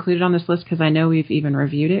 I didn't include it on this list because I know we've even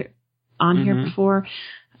reviewed it on here before.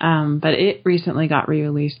 But it recently got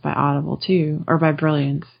re-released by Audible too, or by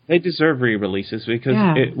Brilliance. They deserve re-releases because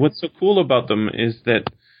what's so cool about them is that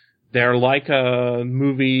they're like a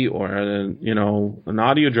movie or an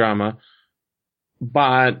audio drama,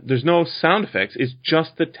 but there's no sound effects. It's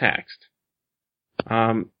just the text.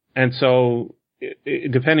 And so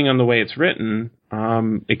depending on the way it's written,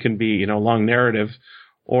 it can be, long narrative,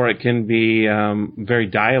 or it can be very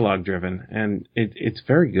dialogue driven, and it's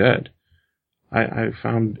very good. I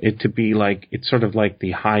found it to be it's sort of like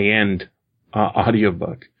the high end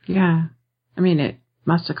audiobook. Yeah. I mean, it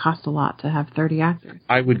must have cost a lot to have 30 actors.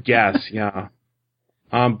 I would guess, yeah.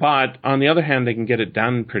 But on the other hand, they can get it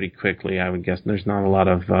done pretty quickly, I would guess. There's not a lot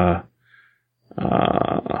of,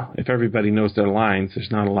 if everybody knows their lines, there's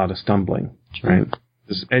not a lot of stumbling, right?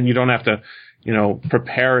 and you don't have to,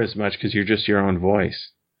 prepare as much because you're just your own voice,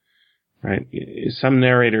 right? Some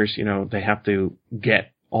narrators, they have to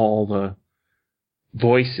get all the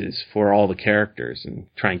voices for all the characters and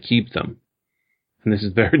try and keep them. And this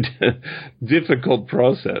is a very difficult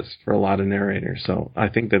process for a lot of narrators. So I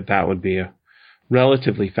think that would be a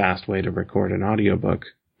relatively fast way to record an audiobook.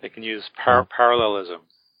 They can use parallelism.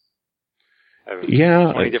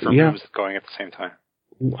 20 different rooms going at the same time.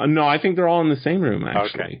 No, I think they're all in the same room,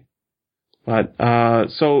 actually. Okay. But,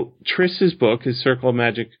 so Triss's book is Circle of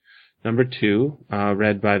Magic number 2,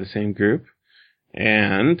 read by the same group.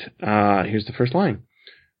 And, here's the first line.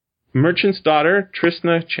 Merchant's daughter,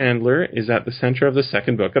 Tristna Chandler, is at the center of the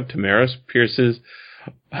second book of Tamora Pierce's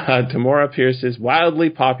wildly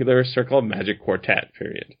popular Circle of Magic quartet,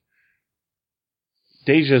 period.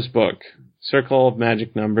 Deja's book, Circle of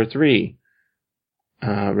Magic number 3,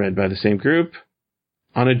 read by the same group.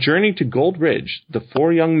 On a journey to Gold Ridge, the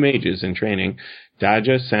 4 young mages in training,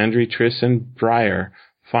 Daja, Sandri, Triss, and Briar,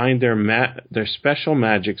 find their special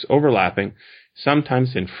magics overlapping,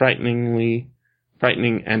 sometimes in frightening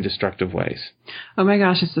and destructive ways. Oh my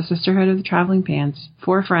gosh, it's the Sisterhood of the Traveling Pants.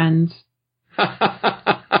 4 friends.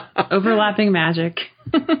 Overlapping magic.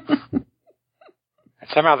 And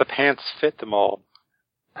somehow the pants fit them all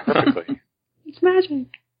perfectly. It's magic.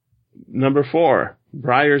 Number 4,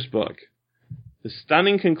 Briar's book. The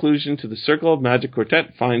stunning conclusion to the Circle of Magic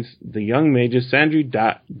Quartet finds the young mages Sandri,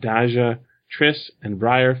 Daja, Triss, and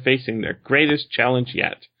Briar facing their greatest challenge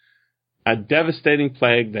yet. A devastating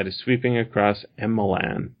plague that is sweeping across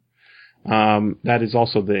Emmelan. That is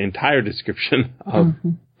also the entire description of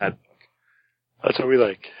that book. That's what we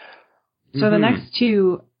like. So the next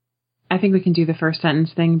 2, I think we can do the first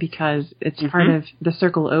sentence thing because it's part of The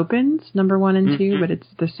Circle Opens, number 1 and 2, but it's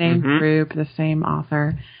the same group, the same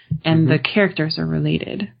author, and the characters are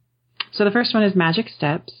related. So the first one is Magic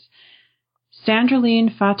Steps.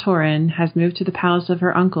 Sandraline Fatorin has moved to the palace of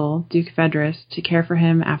her uncle, Duke Vedris, to care for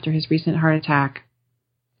him after his recent heart attack.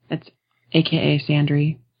 It's a.k.a.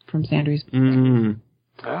 Sandri, from Sandri's book.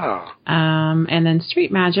 Oh. And then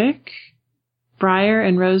Street Magic. Briar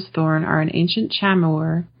and Rosethorn are an ancient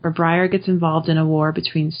chamour, where Briar gets involved in a war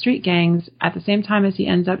between street gangs at the same time as he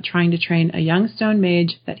ends up trying to train a young stone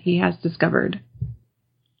mage that he has discovered.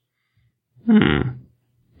 The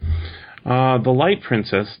Light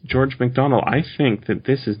Princess, George MacDonald, I think that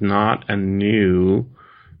this is not a new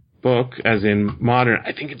book, as in modern.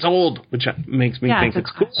 I think it's old, which makes me think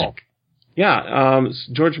it's cool. Yeah,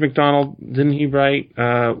 George MacDonald, didn't he write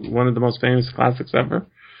one of the most famous classics ever?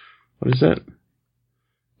 What is it?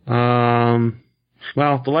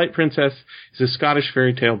 Well, The Light Princess is a Scottish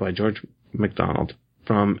fairy tale by George MacDonald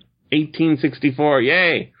from 1864.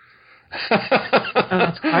 Yay! Oh,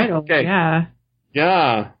 that's quite old. Okay. Yeah.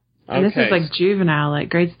 Yeah. And this is like juvenile, like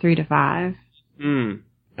grades 3 to 5.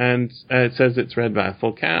 And it says it's read by a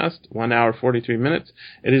full cast, 1 hour, 43 minutes.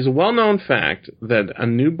 It is a well-known fact that a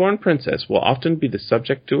newborn princess will often be the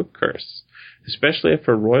subject to a curse, especially if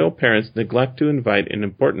her royal parents neglect to invite an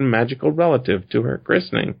important magical relative to her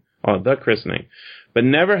christening, or the christening. But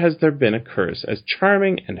never has there been a curse as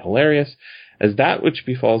charming and hilarious as that which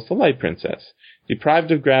befalls the Light Princess.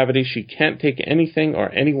 Deprived of gravity, she can't take anything or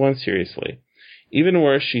anyone seriously. Even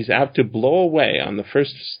worse, she's apt to blow away on the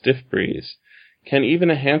first stiff breeze. Can even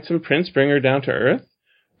a handsome prince bring her down to earth?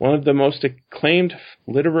 One of the most acclaimed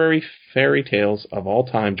literary fairy tales of all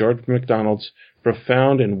time, George MacDonald's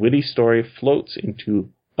profound and witty story floats into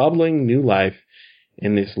bubbling new life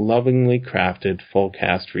in this lovingly crafted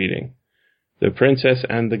full-cast reading. The Princess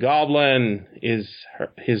and the Goblin is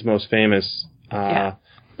his most famous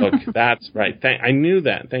book. That's right. I knew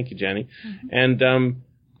that. Thank you, Jenny. And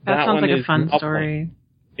that sounds like a fun story.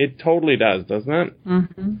 It totally does, doesn't it?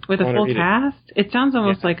 With a full cast? It sounds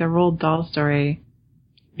almost like a Roald Dahl story.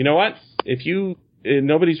 You know what? If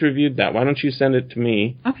nobody's reviewed that, why don't you send it to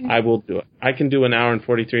me? Okay. I will do it. I can do 1 hour and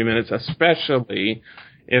 43 minutes, especially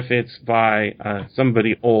if it's by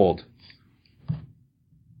somebody old.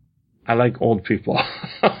 I like old people.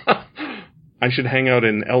 I should hang out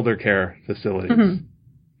in elder care facilities.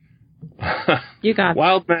 You got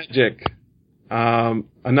Wild Magic.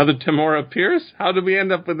 Another Tamora Pierce? How did we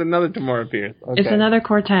end up with another Tamora Pierce? Okay. It's another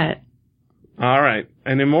quartet. All right.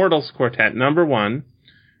 An Immortals Quartet, number 1.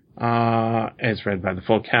 Is read by the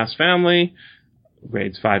full cast family.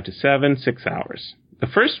 Grades 5 to 7, 6 hours. The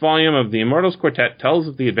first volume of the Immortals Quartet tells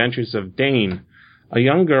of the adventures of Dane, a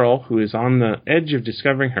young girl who is on the edge of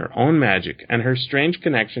discovering her own magic and her strange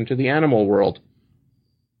connection to the animal world.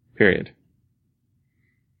 Period.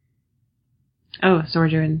 Oh, so we're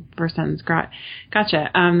doing first sentence. Gotcha.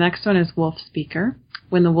 Next one is Wolf Speaker.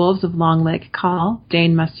 When the wolves of Long Lake call,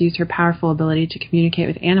 Dane must use her powerful ability to communicate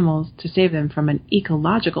with animals to save them from an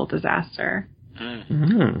ecological disaster.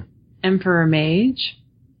 Mm-hmm. Emperor Mage.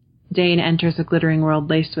 Dane enters a glittering world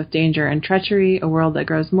laced with danger and treachery, a world that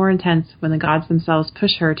grows more intense when the gods themselves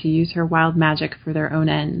push her to use her wild magic for their own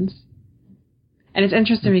ends. And it's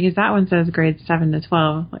interesting because that one says grades 7 to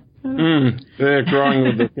 12. Like, they're growing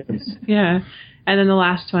with the kids. Yeah. And then the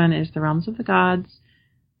last one is The Realms of the Gods.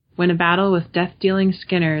 When a battle with death-dealing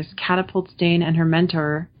Skinners catapults Dane and her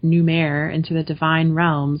mentor, Numair, into the divine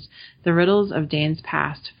realms, the riddles of Dane's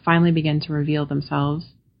past finally begin to reveal themselves.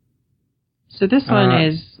 So this one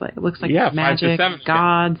looks like magic,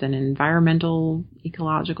 gods, and environmental,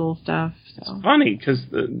 ecological stuff. So. It's funny, because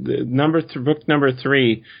book number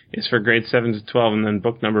 3 is for grades 7 to 12, and then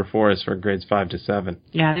book number 4 is for grades 5 to 7.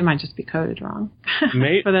 Yeah, they might just be coded wrong.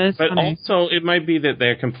 But also, it might be that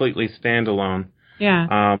they're completely standalone.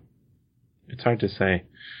 Yeah. It's hard to say.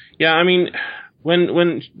 Yeah, I mean,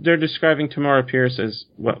 when they're describing Tamora Pierce as,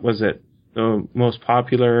 what was it, the most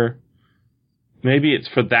popular, maybe it's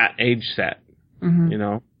for that age set, you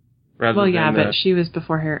know? But she was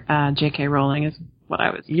before her, J.K. Rowling is what I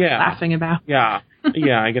was laughing about. Yeah,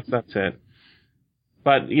 I guess that's it.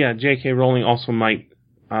 But, yeah, J.K. Rowling also might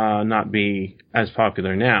not be as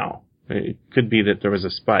popular now. It could be that there was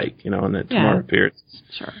a spike, you know, and that Tamora Pierce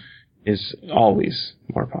is always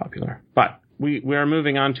more popular. But we are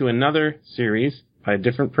moving on to another series by a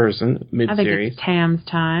different person, mid-series. I think it's Tam's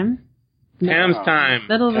time. Tam's time.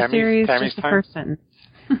 Middle of the series, just the first sentence.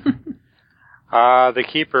 The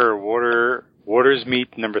Keeper, Waters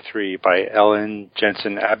Meet number 3 by Ellen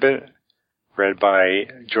Jensen Abbott, read by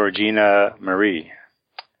Georgina Marie.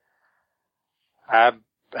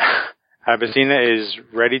 Abysina is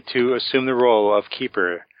ready to assume the role of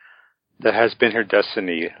Keeper that has been her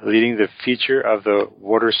destiny, leading the future of the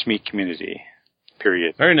Watersmeet community.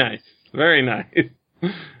 Period. Very nice. Very nice.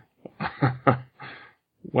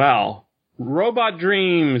 Well, Robot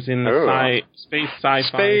Dreams in the space sci-fi.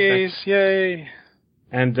 Space, yay.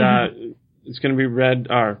 And it's going to be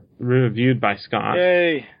reviewed by Scott.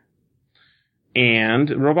 Yay.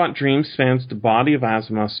 And Robot Dreams spans the body of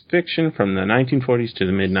Asimov's fiction from the 1940s to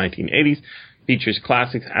the mid-1980s, features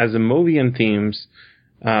classic Asimovian themes,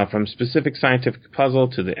 from specific scientific puzzle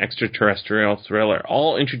to the extraterrestrial thriller,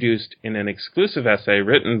 all introduced in an exclusive essay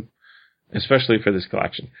written especially for this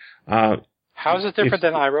collection. How is it different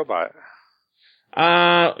than iRobot?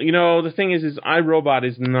 You know, the thing is iRobot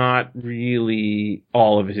is not really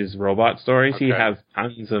all of his robot stories. Okay. He has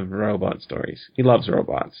tons of robot stories. He loves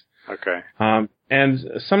robots. Okay. And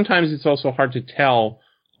sometimes it's also hard to tell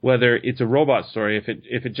whether it's a robot story if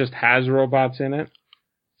it just has robots in it.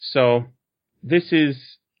 So this is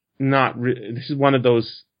this is one of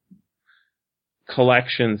those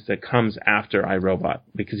collections that comes after iRobot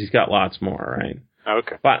because he's got lots more, right?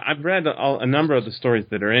 Okay. But I've read a number of the stories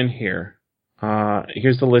that are in here.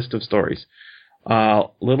 Here's the list of stories.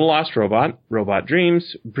 Little Lost Robot, Robot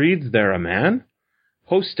Dreams, Breeds There a Man,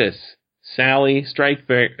 Hostess, Sally,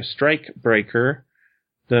 Strikebreaker,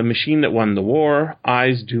 The Machine That Won the War,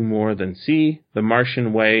 Eyes Do More Than See, The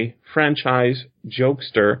Martian Way, Franchise,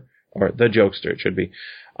 Jokester, or The Jokester it should be.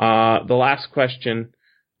 The Last Question,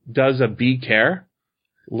 Does a Bee Care?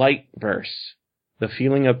 Light Verse, The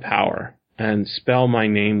Feeling of Power, and Spell My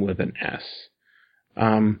Name with an S.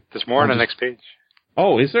 There's more on the next page.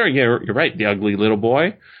 Oh, is there? Yeah, you're right. The Ugly Little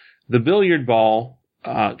Boy, The Billiard Ball,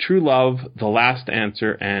 True Love, The Last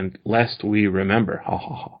Answer, and Lest We Remember. Ha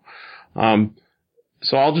ha ha.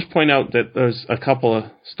 So I'll just point out that there's a couple of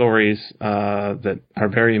stories that are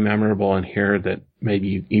very memorable in here that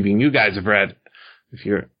maybe even you guys have read.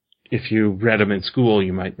 If you read them in school,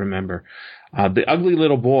 you might remember. The Ugly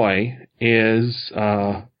Little Boy is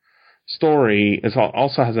story. It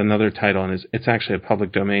also has another title, and it's actually a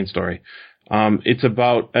public domain story. It's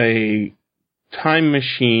about a time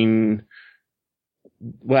machine.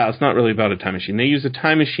 Well, it's not really about a time machine. They use a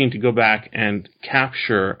time machine to go back and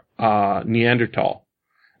capture Neanderthal,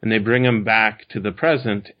 and they bring him back to the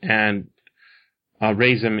present and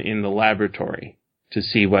raise him in the laboratory to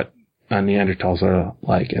see what Neanderthals are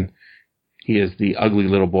like. And he is the ugly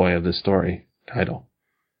little boy of the story title.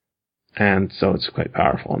 And so it's quite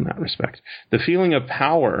powerful in that respect. The Feeling of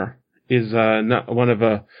Power is one of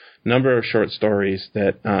a number of short stories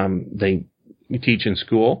that they teach in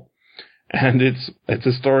school. And it's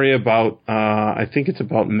a story about, I think it's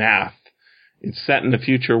about math. It's set in the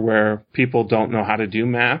future where people don't know how to do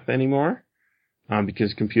math anymore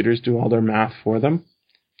because computers do all their math for them.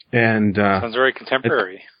 And sounds very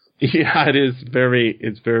contemporary. Yeah, it is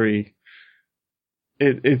very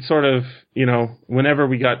it's sort of, when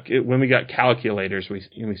we got calculators,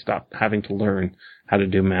 we stopped having to learn how to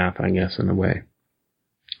do math, I guess, in a way.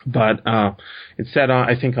 But it's set on,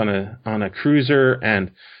 I think, on a cruiser,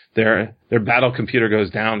 and their battle computer goes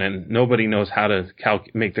down, and nobody knows how to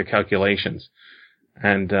make their calculations.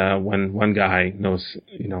 And when one guy knows,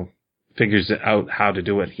 figures out how to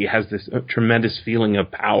do it, he has this tremendous feeling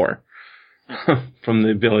of power from the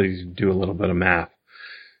ability to do a little bit of math,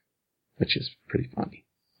 which is pretty funny.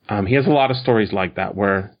 He has a lot of stories like that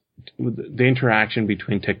where the interaction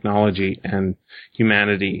between technology and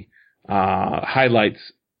humanity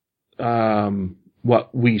highlights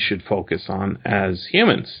what we should focus on as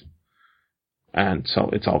humans. And so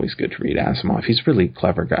it's always good to read Asimov. He's a really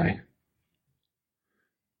clever guy.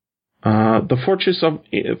 The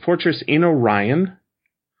Fortress in Orion,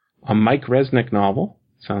 a Mike Resnick novel,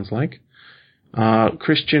 sounds like.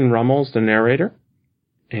 Christian Rummel's the narrator.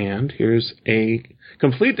 And here's a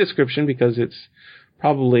complete description because it's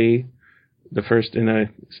probably the first in a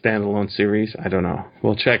standalone series. I don't know.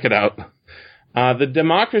 We'll check it out. The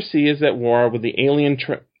democracy is at war with the alien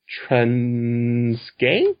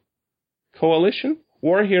Transkei coalition.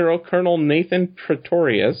 War hero Colonel Nathan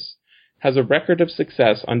Pretorius has a record of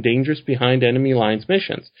success on dangerous behind enemy lines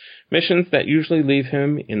missions that usually leave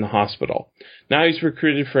him in the hospital. Now he's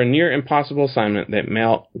recruited for a near impossible assignment that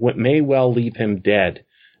may well leave him dead.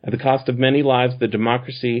 At the cost of many lives, the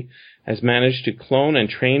democracy has managed to clone and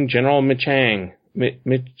train General Michkag. There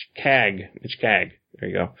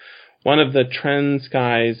you go. One of the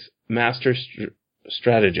Transkei's master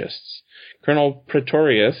strategists. Colonel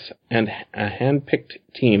Pretorius and a hand-picked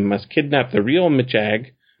team must kidnap the real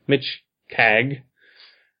Michkag,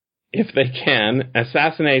 if they can,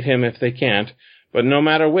 assassinate him if they can't, but no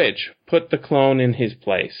matter which, put the clone in his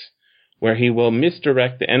place, where he will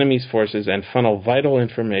misdirect the enemy's forces and funnel vital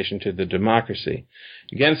information to the democracy.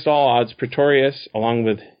 Against all odds, Pretorius, along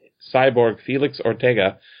with cyborg Felix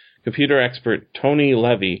Ortega, computer expert Tony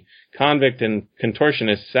Levy, convict and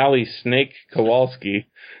contortionist Sally Snake Kowalski,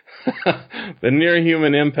 the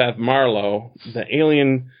near-human empath Marlowe, the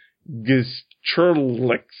alien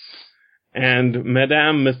Gschurlix, and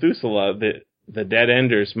Madame Methuselah, the Dead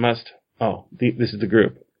Enders must... this is the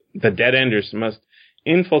group. The Dead Enders must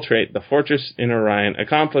infiltrate the fortress in Orion,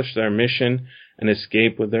 accomplish their mission, and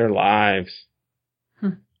escape with their lives.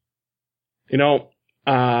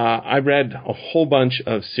 I read a whole bunch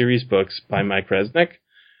of series books by Mike Resnick,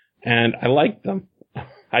 and I like them.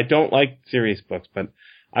 I don't like series books, but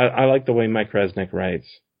I like the way Mike Resnick writes.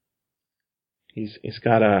 He's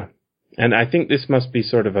got and I think this must be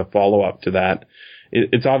sort of a follow-up to that.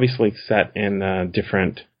 It's obviously set in a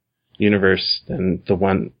different universe than the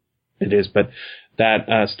one it is, but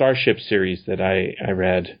that Starship series that I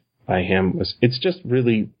read by him he's just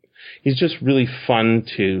really fun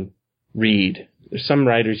to read. There's some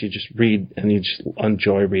writers you just read and you just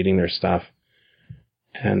enjoy reading their stuff.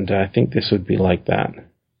 And I think this would be like that.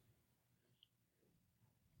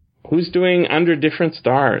 Who's doing Under Different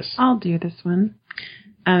Stars? I'll do this one.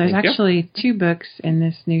 There's actually 2 books in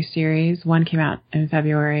this new series. One came out in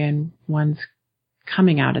February and one's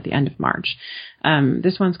coming out at the end of March.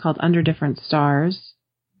 This one's called Under Different Stars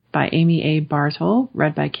by Amy A. Bartle,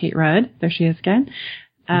 read by Kate Rudd. There she is again.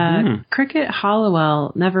 Cricket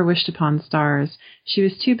Hollowell never wished upon stars. She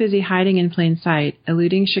was too busy hiding in plain sight,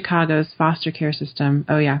 eluding Chicago's foster care system.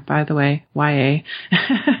 Oh yeah, by the way, YA.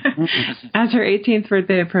 As her 18th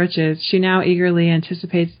birthday approaches, she now eagerly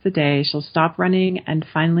anticipates the day she'll stop running and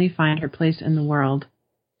finally find her place in the world.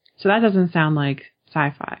 So that doesn't sound like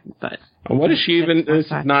sci-fi, but... What is she even... This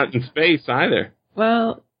is not in space either.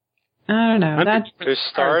 Well... I don't know. There's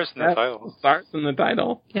stars in the title. Stars in the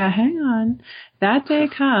title. Yeah, hang on. That day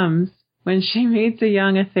comes when she meets a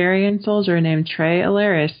young Etherian soldier named Trey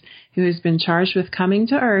Alaris, who has been charged with coming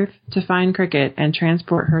to Earth to find Cricket and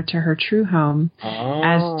transport her to her true home. Oh.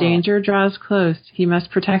 As danger draws close, he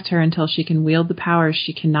must protect her until she can wield the powers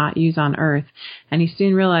she cannot use on Earth, and he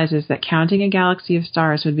soon realizes that counting a galaxy of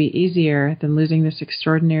stars would be easier than losing this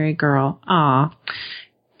extraordinary girl. Aww.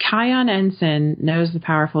 Kion Ensign knows the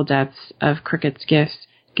powerful depths of Cricket's gifts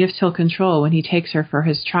he'll control when he takes her for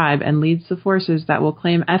his tribe and leads the forces that will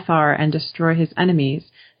claim Ethar and destroy his enemies,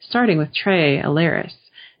 starting with Trey Alaris.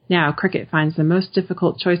 Now, Cricket finds the most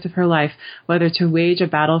difficult choice of her life, whether to wage a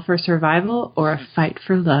battle for survival or a fight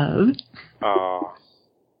for love. Oh.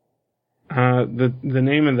 The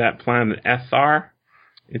name of that planet, Ethar,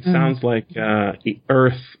 it sounds like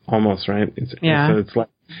Earth almost, right? Yeah. So it's like,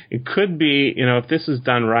 it could be, if this is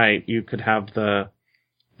done right, you could have the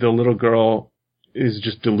little girl is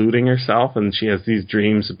just deluding herself, and she has these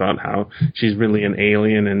dreams about how she's really an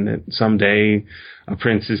alien and that someday a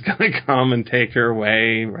prince is going to come and take her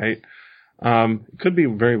away, right? It could be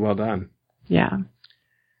very well done. Yeah.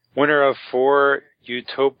 Winner of 4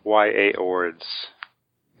 Utop YA awards.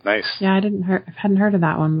 Nice. Yeah, I hadn't heard of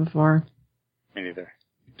that one before. Me neither.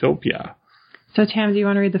 Utopia. So, Tam, do you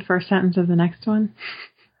want to read the first sentence of the next one?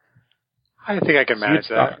 I think I can manage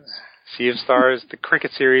that. Sea of Stars, the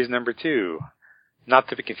cricket series number 2. Not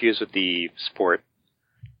to be confused with the sport.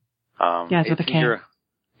 It's with a K.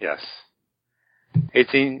 Yes.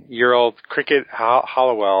 18-year-old Cricket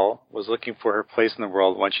Hollowell was looking for her place in the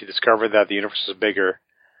world when she discovered that the universe was bigger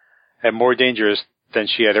and more dangerous than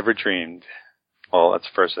she had ever dreamed. Well, that's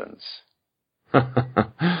the first sentence.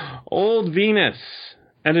 Old Venus,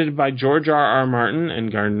 edited by George R.R. Martin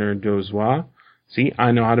and Gardner Dozois. See,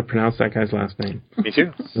 I know how to pronounce that guy's last name. Me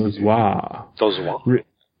too. Dozois.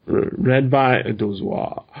 Read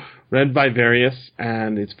by Various,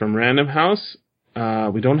 and it's from Random House.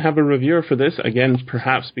 We don't have a reviewer for this, again,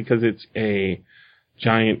 perhaps because it's a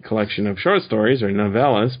giant collection of short stories or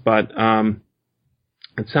novellas, but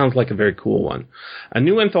it sounds like a very cool one. A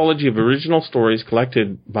new anthology of original stories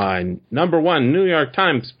collected by #1 New York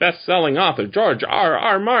Times best-selling author George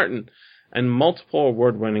R.R. Martin and multiple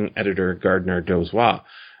award-winning editor Gardner Dozois,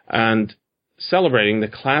 and celebrating the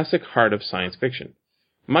classic heart of science fiction.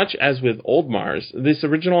 Much as with Old Mars, this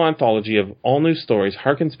original anthology of all-new stories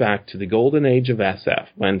harkens back to the golden age of SF,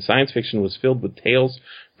 when science fiction was filled with tales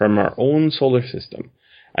from our own solar system,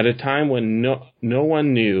 at a time when no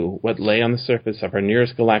one knew what lay on the surface of our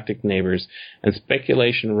nearest galactic neighbors, and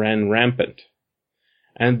speculation ran rampant.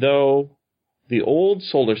 And though the old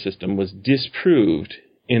solar system was disproved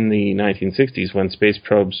in the 1960s when space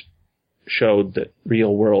probes showed that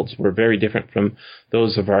real worlds were very different from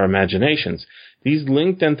those of our imaginations, these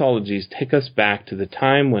linked anthologies take us back to the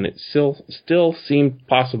time when it still seemed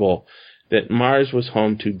possible that Mars was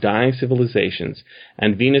home to dying civilizations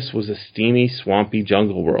and Venus was a steamy, swampy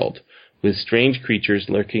jungle world with strange creatures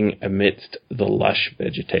lurking amidst the lush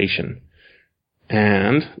vegetation.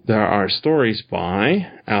 And there are stories by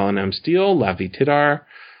Alan M. Steele, Lavi Tidhar,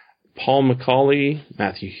 Paul Macaulay,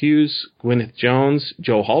 Matthew Hughes, Gwyneth Jones,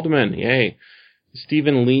 Joe Haldeman, yay,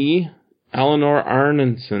 Stephen Lee, Eleanor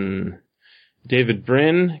Arnenson, David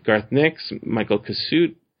Brin, Garth Nix, Michael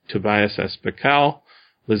Cassutt, Tobias S. Bacall,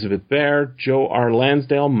 Elizabeth Baer, Joe R.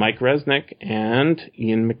 Lansdale, Mike Resnick, and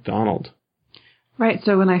Ian MacDonald. Right,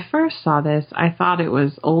 so when I first saw this, I thought it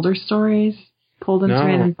was older stories pulled into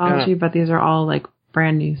an anthology, but these are all like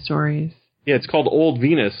brand new stories. Yeah, it's called Old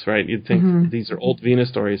Venus, right? You'd think these are Old Venus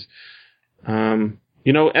stories. S.M.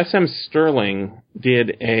 Sterling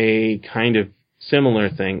did a kind of similar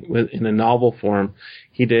thing in a novel form.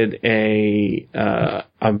 He did a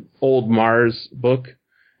Old Mars book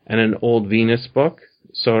and an Old Venus book,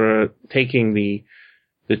 sort of taking the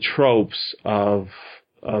tropes of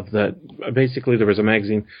the. Basically, there was a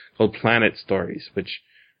magazine called Planet Stories, which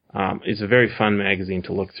is a very fun magazine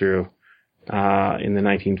to look through in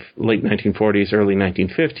the late 1940s, early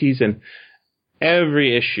 1950s, and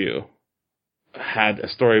every issue had a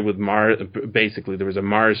story with Mars. Basically, there was a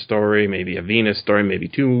Mars story, maybe a Venus story, maybe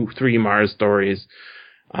 2-3 Mars stories,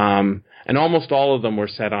 and almost all of them were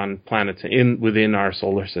set on planets within our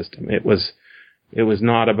solar system. It was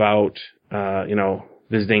not about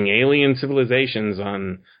visiting alien civilizations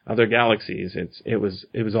on other galaxies. It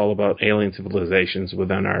was all about alien civilizations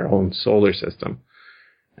within our own solar system,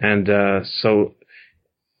 and so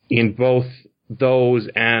in both those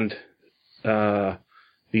and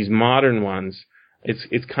these modern ones,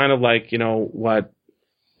 it's kind of like, what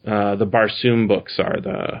the Barsoom books are,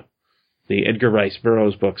 the Edgar Rice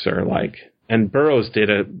Burroughs books are like. And Burroughs did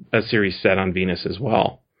a series set on Venus as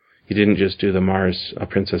well. He didn't just do the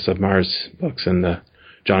Princess of Mars books and the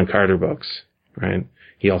John Carter books, right?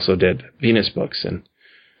 He also did Venus books. And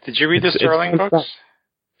did you read the Sterling books?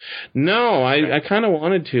 No, I kind of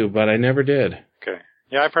wanted to, but I never did. Okay.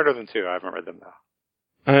 Yeah, I've heard of them too. I haven't read them though.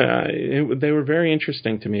 They were very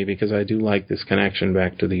interesting to me because I do like this connection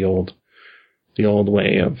back to the old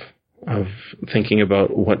way of thinking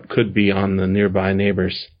about what could be on the nearby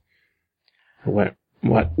neighbors, what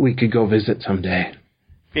we could go visit someday.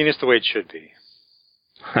 Venus the way it should be.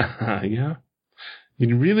 Yeah,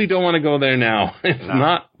 you really don't want to go there now. It's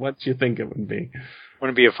not what you think it would be.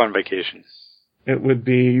 Wouldn't be a fun vacation. It would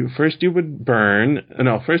be, first you would burn.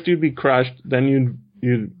 No, first you'd be crushed, then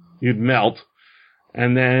you'd melt.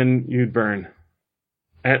 And then you'd burn.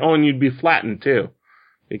 And you'd be flattened too,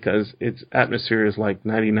 because its atmosphere is like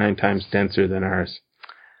 99 times denser than ours.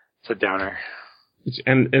 It's a downer.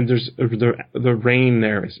 And there's the rain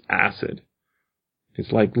there is acid.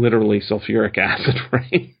 It's like literally sulfuric acid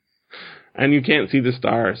rain. And you can't see the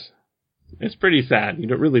stars. It's pretty sad.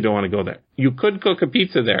 You really don't want to go there. You could cook a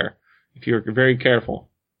pizza there if you're very careful.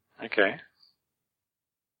 Okay.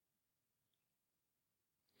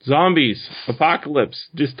 Zombies, apocalypse,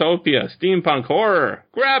 dystopia, steampunk, horror,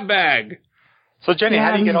 grab bag. So Jenny,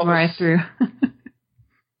 how do you get all this?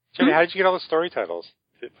 Jenny, how did you get all the story titles?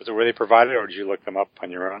 Was it where they provided, or did you look them up on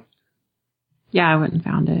your own? Yeah, I went and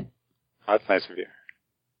found it. Oh, that's nice of you.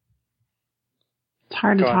 It's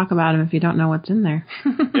hard to talk about them if you don't know what's in there.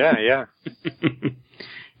 Yeah.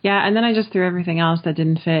 Yeah, and then I just threw everything else that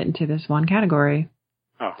didn't fit into this one category.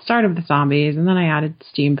 Oh. Started with zombies, and then I added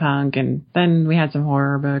steampunk, and then we had some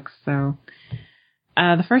horror books. So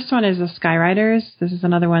the first one is The Skyriders. This is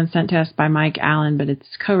another one sent to us by Mike Allen, but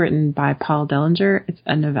it's co-written by Paul Dellinger. It's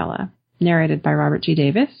a novella, narrated by Robert G.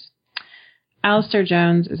 Davis. Alistair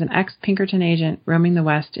Jones is an ex-Pinkerton agent roaming the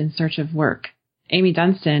West in search of work. Amy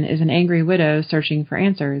Dunstan is an angry widow searching for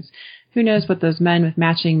answers. Who knows what those men with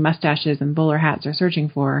matching mustaches and bowler hats are searching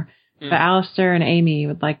for? But Alistair and Amy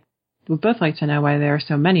would both like to know why there are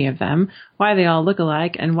so many of them, why they all look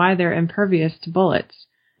alike, and why they're impervious to bullets.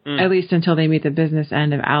 At least until they meet the business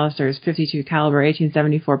end of Alistair's .52 caliber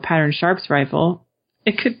 1874 pattern Sharps rifle.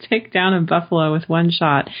 It could take down a buffalo with one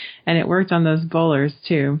shot, and it worked on those bowlers,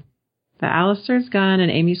 too. But Alistair's gun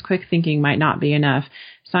and Amy's quick thinking might not be enough.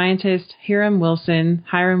 Scientist Hiram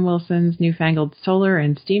Wilson's newfangled solar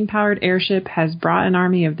and steam-powered airship has brought an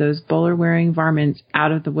army of those bowler-wearing varmints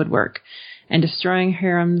out of the woodwork. And destroying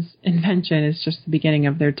Hiram's invention is just the beginning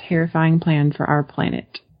of their terrifying plan for our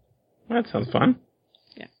planet. That sounds fun.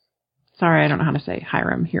 Yeah. Sorry, I don't know how to say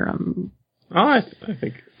Hiram. Oh, I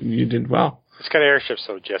think you did well. It's got airships,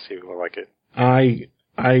 so Jesse will like it. I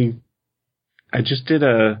just did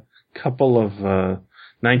a couple of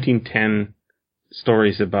 1910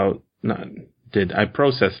 stories about. I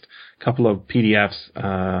processed a couple of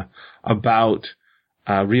PDFs about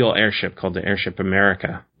a real airship called the Airship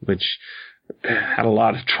America, which had a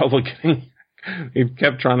lot of trouble getting. It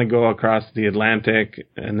kept trying to go across the Atlantic,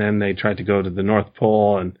 and then they tried to go to the North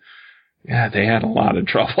Pole, and yeah, they had a lot of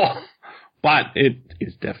trouble. But it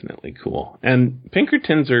is definitely cool. And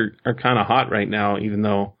Pinkertons are kind of hot right now, even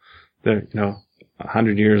though they're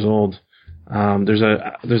 100 years old. There's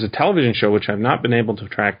a television show which I've not been able to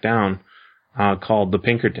track down called The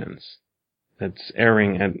Pinkertons. That's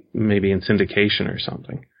airing maybe in syndication or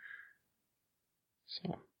something.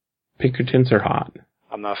 So Pinkertons are hot.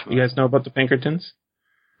 I'm not familiar. You guys know about the Pinkertons?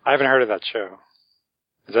 I haven't heard of that show.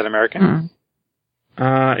 Is that American?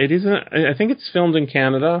 It isn't. I think it's filmed in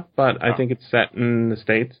Canada, but I think it's set in the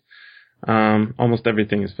States. Almost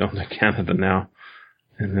everything is filmed in Canada now,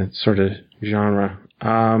 in that sort of genre.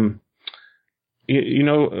 Jenny,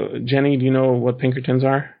 do you know what Pinkertons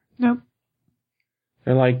are? Nope.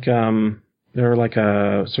 They're like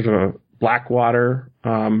a sort of a Blackwater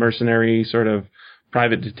mercenary sort of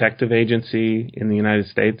private detective agency in the United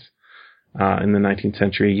States in the 19th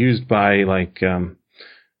century, used by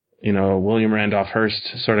William Randolph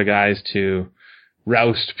Hearst sort of guys to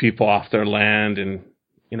roust people off their land, and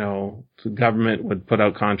the government would put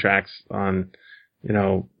out contracts on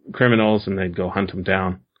criminals, and they'd go hunt them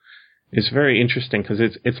down. It's very interesting because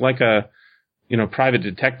it's like a private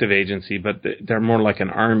detective agency, but they're more like an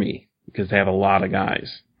army because they have a lot of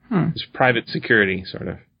guys. It's private security sort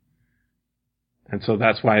of. And so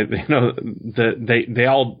that's why, they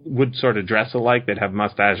all would sort of dress alike. They'd have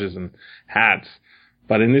mustaches and hats.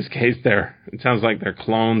 But in this case, it sounds like they're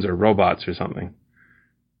clones or robots or something.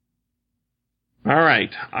 All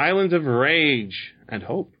right. Islands of Rage and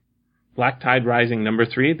Hope. Black Tide Rising number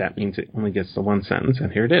 3. That means it only gets the one sentence,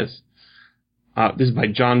 and here it is. This is by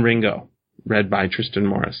John Ringo, read by Tristan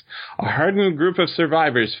Morris. A hardened group of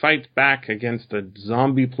survivors fight back against a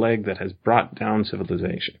zombie plague that has brought down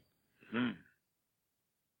civilization.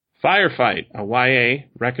 Firefight, a YA,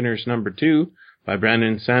 Reckoners number 2, by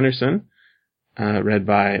Brandon Sanderson, read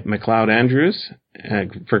by McLeod Andrews,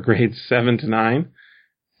 for grades 7 to 9.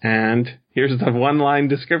 And here's the one-line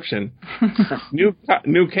description. New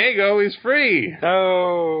Kago is free!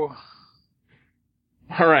 No!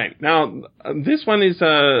 All right. Now, this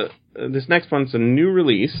next one's a new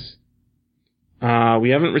release. We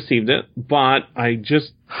haven't received it, but I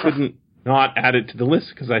just couldn't not add it to the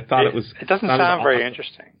list because I thought it doesn't sound very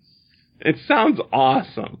interesting. It sounds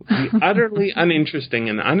awesome. The utterly uninteresting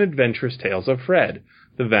and unadventurous tales of Fred,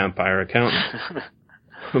 the vampire accountant.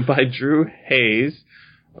 By Drew Hayes,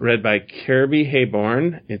 read by Kirby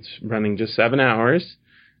Hayborn. It's running just 7 hours.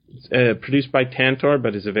 It's produced by Tantor,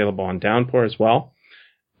 but is available on Downpour as well.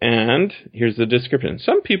 And here's the description.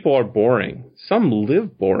 Some people are boring. Some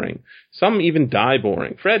live boring. Some even die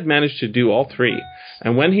boring. Fred managed to do all three.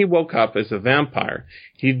 And when he woke up as a vampire,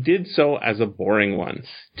 he did so as a boring one.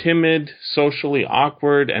 Timid, socially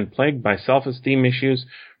awkward, and plagued by self-esteem issues,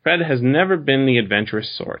 Fred has never been the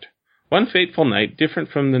adventurous sort. One fateful night, different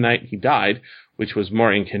from the night he died, which was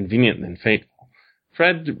more inconvenient than fateful,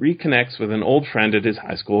 Fred reconnects with an old friend at his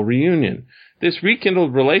high school reunion. This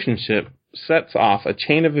rekindled relationship sets off a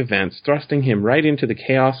chain of events, thrusting him right into the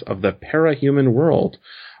chaos of the para-human world,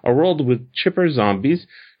 a world with chipper zombies,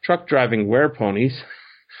 truck-driving wereponies,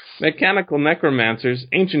 mechanical necromancers,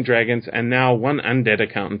 ancient dragons, and now one undead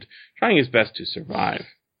accountant trying his best to survive.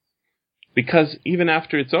 Because even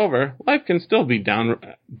after it's over, life can still be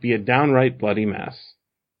a downright bloody mess.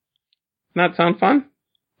 Doesn't that sound fun?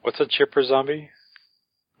 What's a chipper zombie?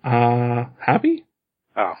 Happy?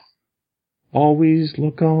 Oh. Always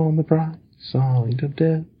look on the bright side of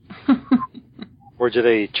death. Or do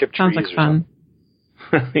they chip trees? Sounds like fun.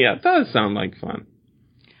 Yeah, it does sound like fun.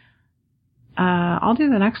 I'll do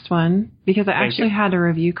the next one because I actually had a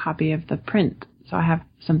review copy of the print, so I have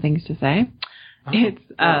some things to say. It's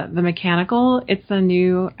The Mechanical. It's a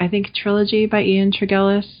new, I think, trilogy by Ian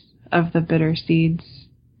Tregillis of the Bitter Seeds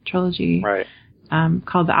trilogy. Right.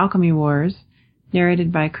 Called The Alchemy Wars,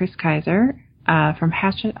 narrated by Chris Kaiser from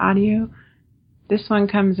SFFaudio. This one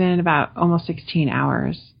comes in about almost 16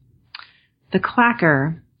 hours. The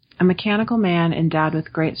Clacker, a mechanical man endowed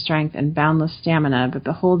with great strength and boundless stamina, but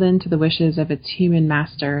beholden to the wishes of its human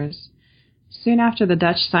masters. Soon after the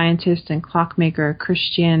Dutch scientist and clockmaker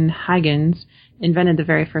Christian Huygens invented the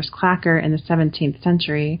very first clacker in the 17th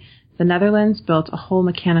century, the Netherlands built a whole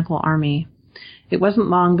mechanical army. It wasn't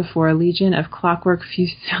long before a legion of clockwork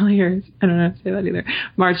fusiliers, I don't know how to say that either,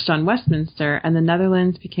 marched on Westminster, and the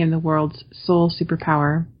Netherlands became the world's sole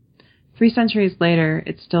superpower. 3 centuries later,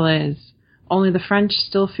 it still is. Only the French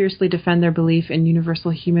still fiercely defend their belief in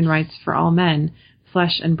universal human rights for all men,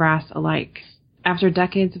 flesh and brass alike. After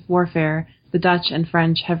decades of warfare, the Dutch and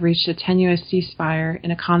French have reached a tenuous ceasefire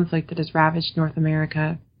in a conflict that has ravaged North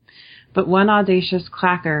America. But one audacious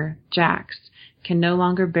clacker, Jax, can no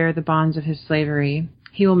longer bear the bonds of his slavery.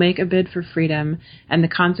 He will make a bid for freedom, and the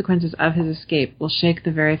consequences of his escape will shake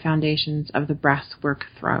the very foundations of the brasswork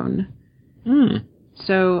throne.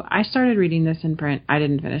 So I started reading this in print. I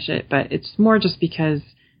didn't finish it, but it's more just because,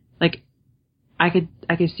 like, I could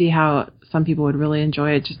see how some people would really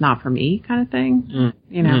enjoy it, just not for me, kind of thing.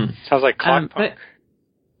 You know, sounds like clock punk.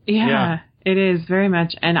 But yeah, it is very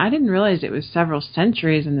much. And I didn't realize it was several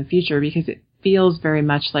centuries in the future because it feels very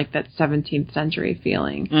much like that 17th century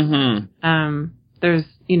feeling. There's,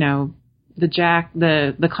 you know, the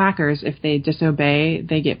clackers, if they disobey,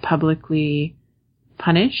 they get publicly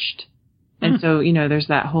punished. And so, you know, there's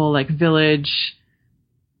that whole like village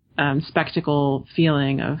spectacle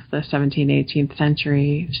feeling of the 17th, 18th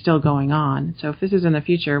century still going on. So if this is in the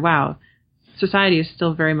future, wow, society is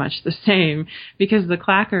still very much the same because the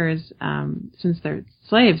clackers, since they're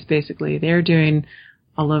slaves, basically, they're doing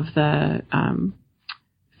all of the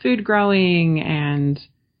food growing and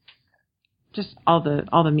just all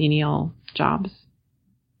the menial jobs.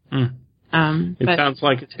 It sounds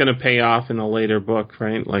like it's going to pay off in a later book,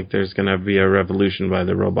 right? Like there's going to be a revolution by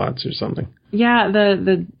the robots or something. Yeah,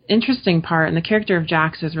 the interesting part, and the character of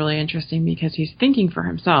Jax is really interesting because he's thinking for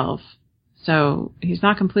himself. So he's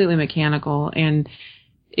not completely mechanical, and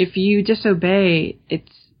if you disobey,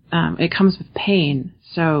 it comes with pain.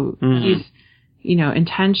 So he's, you know,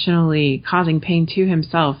 intentionally causing pain to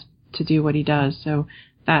himself to do what he does. So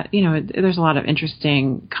that, you know, there's a lot of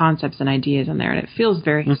interesting concepts and ideas in there, and it feels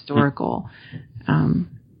very historical.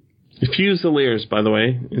 Fusiliers, by the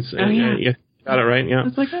way. It's, yeah, got it right, yeah.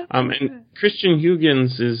 Like and Christian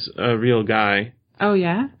Huygens is a real guy. Oh,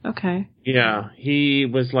 yeah? Okay. Yeah, he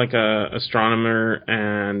was like a astronomer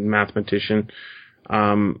and mathematician.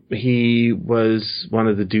 He was one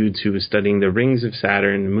of the dudes who was studying the rings of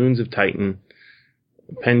Saturn, the moons of Titan.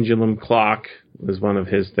 Pendulum clock was one of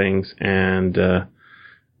his things, and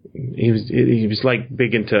he was like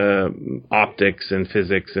big into optics and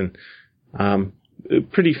physics, and a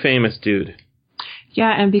pretty famous dude.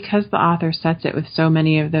 Yeah, and because the author sets it with so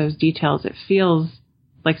many of those details, it feels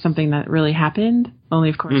like something that really happened. Only,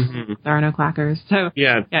 of course, there are no clackers. So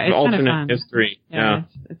yeah, it's alternate kind of fun. history. Yeah.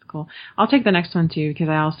 It's cool. I'll take the next one too because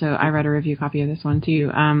I read a review copy of this one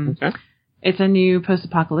too. Okay. It's a new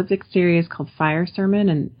post-apocalyptic series called Fire Sermon,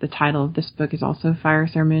 and the title of this book is also Fire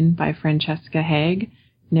Sermon by Francesca Haig,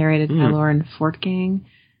 narrated by Lauren Fortgang.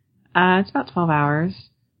 It's about 12 hours.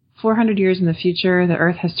 400 years in the future, the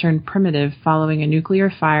Earth has turned primitive following a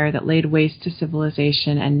nuclear fire that laid waste to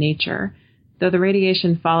civilization and nature. though the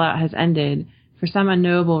radiation fallout has ended, for some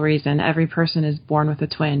unknowable reason, every person is born with a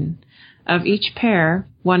twin. Of each pair,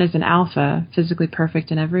 one is an alpha, physically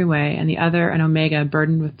perfect in every way, and the other an omega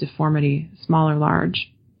burdened with deformity, small or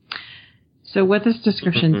large. So what this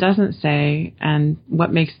description doesn't say, and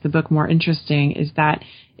what makes the book more interesting, is that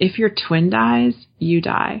if your twin dies, you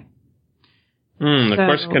die. The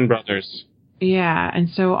Corsican brothers. Yeah, and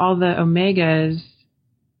so all the omegas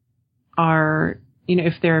are,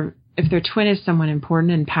 if their twin is someone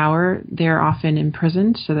important in power, they're often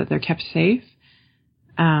imprisoned so that they're kept safe.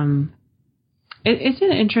 It's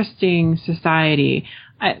an interesting society.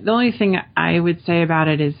 The only thing I would say about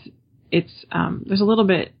it is there's a little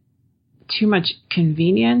bit too much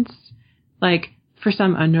convenience, like for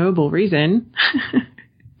some unknowable reason.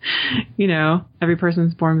 Every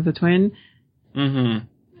person's born with a twin. Mm-hmm.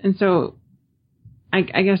 And so I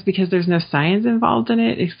guess because there's no science involved in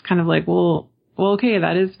it, it's kind of like, well, okay,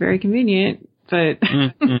 that is very convenient, but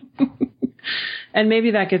and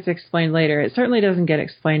maybe that gets explained later. It certainly doesn't get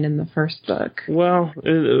explained in the first book. Well,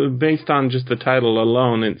 based on just the title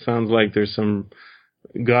alone, it sounds like there's some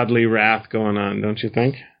godly wrath going on, don't you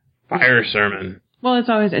think? Fire sermon. Well, it's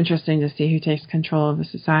always interesting to see who takes control of a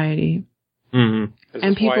society. Mm-hmm.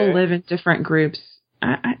 And people YA? live in different groups.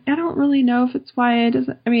 I don't really know if it's YA.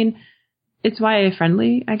 It's YA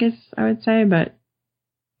friendly, I guess I would say, but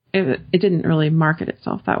it didn't really market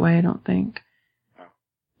itself that way, I don't think.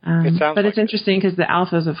 But it's interesting because the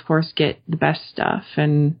alphas, of course, get the best stuff,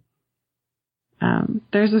 and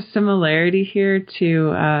there's a similarity here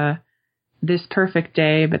to This Perfect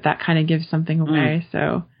Day, but that kind of gives something away.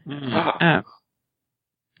 So,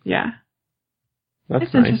 yeah, that's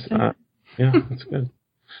it's nice. interesting. Yeah, that's good.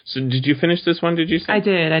 So, did you finish this one? Did you say? I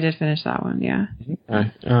did finish that one. Yeah.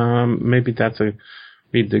 Okay. Maybe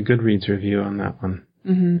read the Goodreads review on that one.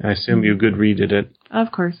 Mm-hmm. I assume you Goodreaded it.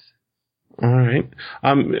 Of course. All right.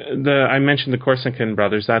 I mentioned the Corsican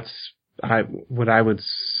brothers. That's what I would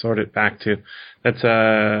sort it back to. That's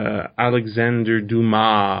Alexander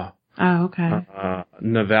Dumas. Oh, okay.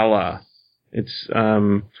 Novella. It's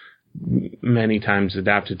many times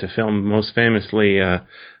adapted to film. Most famously,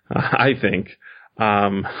 I think,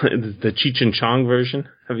 the Cheech and Chong version.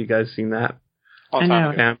 Have you guys seen that? I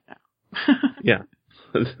know. Yeah.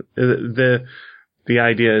 The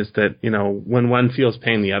idea is that, when one feels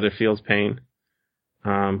pain, the other feels pain.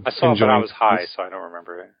 I saw it when I was high, so I don't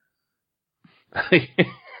remember it.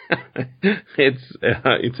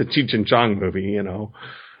 It's a Cheech and Chong movie,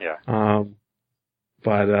 Yeah.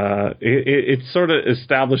 But it sort of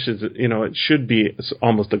establishes, it should be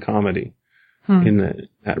almost a comedy in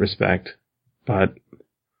that respect. But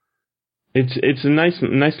it's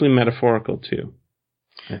nicely metaphorical too.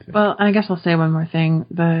 Well, I guess I'll say one more thing.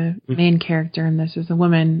 The main character in this is a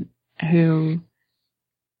woman who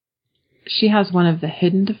she has one of the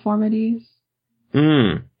hidden deformities.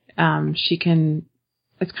 She can,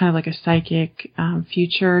 it's kind of like a psychic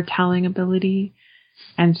future telling ability.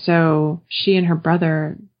 And so she and her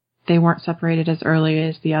brother, they weren't separated as early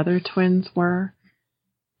as the other twins were.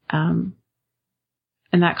 And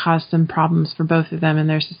that caused some problems for both of them in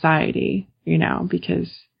their society,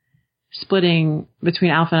 because splitting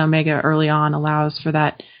between alpha and omega early on allows for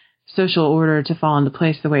that social order to fall into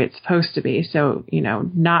place the way it's supposed to be. So,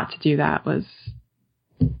 not to do that was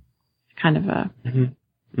kind of a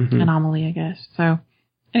anomaly, I guess. So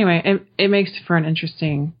anyway, it makes for an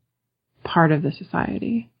interesting part of the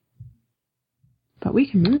society. But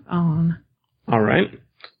we can move on. All right.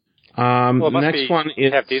 Well, it must next one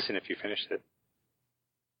is half decent if you finished it.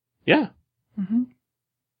 Yeah. Mm-hmm.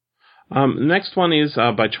 Next one is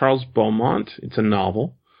by Charles Beaumont. It's a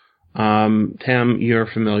novel. Tam, you're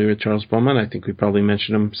familiar with Charles Beaumont. I think we probably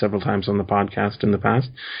mentioned him several times on the podcast in the past.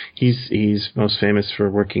 He's most famous for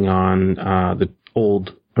working on the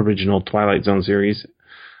old original Twilight Zone series,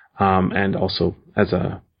 and also as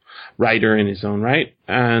a writer in his own right.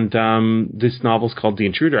 And this novel's called The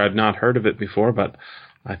Intruder. I've not heard of it before, but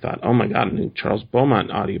I thought, oh my God, a new Charles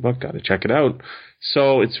Beaumont audiobook. Got to check it out.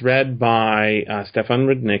 So it's read by Stefan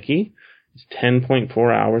Rudnicki. It's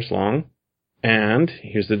 10.4 hours long. And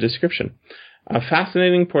here's the description. A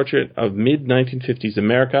fascinating portrait of mid-1950s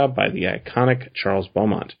America by the iconic Charles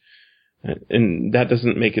Beaumont. And that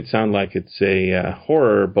doesn't make it sound like it's a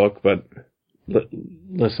horror book, but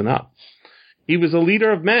listen up. He was a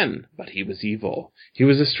leader of men, but he was evil. He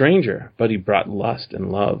was a stranger, but he brought lust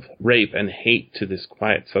and love, rape and hate to this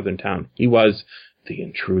quiet southern town. He was the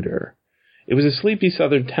intruder. It was a sleepy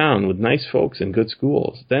southern town with nice folks and good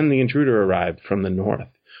schools. Then the intruder arrived from the north.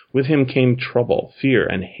 With him came trouble, fear,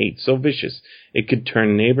 and hate so vicious it could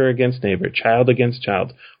turn neighbor against neighbor, child against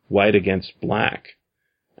child, white against black.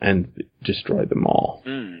 and destroy them all.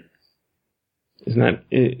 Mm. Isn't that?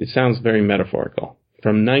 It sounds very metaphorical.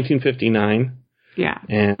 From 1959. Yeah.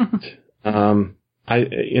 And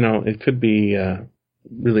it could be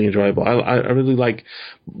really enjoyable. I really like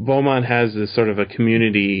Beaumont has this sort of a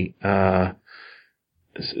community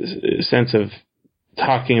sense of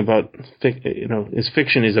talking about, his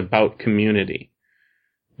fiction is about community,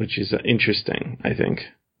 which is interesting, I think,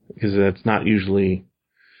 because that's not usually,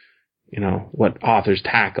 what authors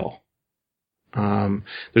tackle.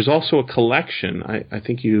 There's also a collection. I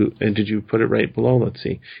think did you put it right below? Let's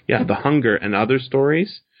see. Yeah, The Hunger and Other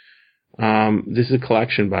Stories. This is a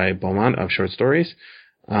collection by Beaumont of short stories,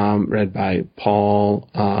 read by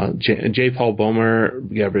J. Paul Boehmer,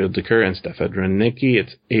 Gabriel Decker, and Stefan Rennicki.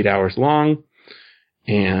 It's 8 hours long.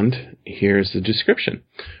 And here's the description.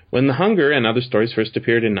 When The Hunger and Other Stories first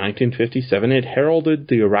appeared in 1957, it heralded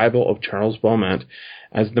the arrival of Charles Beaumont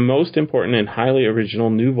as the most important and highly original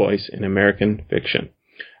new voice in American fiction.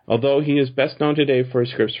 Although he is best known today for his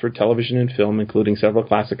scripts for television and film, including several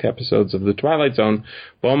classic episodes of The Twilight Zone,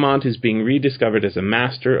 Beaumont is being rediscovered as a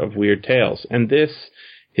master of weird tales. And this,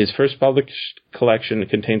 his first published collection,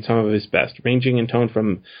 contains some of his best, ranging in tone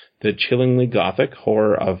from the chillingly gothic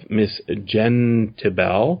horror of Miss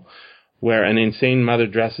Gentibel, where an insane mother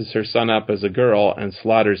dresses her son up as a girl and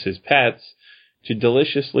slaughters his pets, to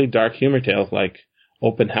deliciously dark humor tales like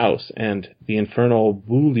Open House and The Infernal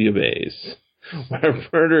Bouillabaisse, where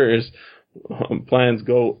murderers' plans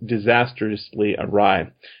go disastrously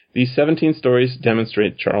awry. These 17 stories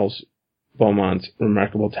demonstrate Charles Beaumont's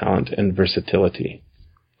remarkable talent and versatility.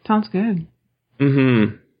 Sounds good.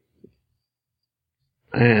 Mm-hmm.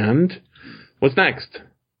 And what's next?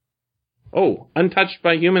 Oh, Untouched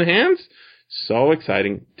by Human Hands? So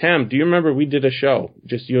exciting. Tam, do you remember we did a show,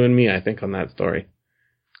 just you and me, I think, on that story?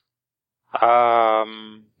 No.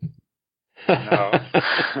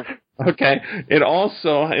 Okay.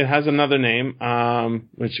 It has another name,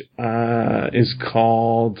 which is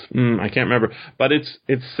called I can't remember, but it's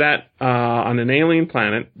set on an alien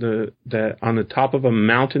planet, on the top of a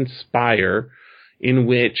mountain spire, in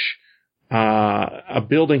which a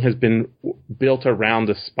building has been built around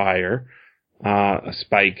the spire, a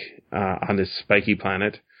spike on this spiky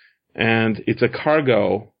planet, and it's a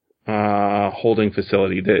cargo holding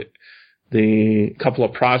facility. The couple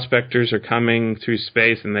of prospectors are coming through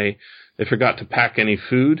space, and they forgot to pack any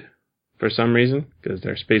food for some reason, because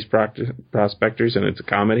they're space prospectors and it's a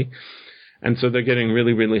comedy. And so they're getting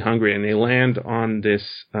really, really hungry, and they land on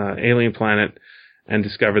this alien planet and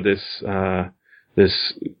discover this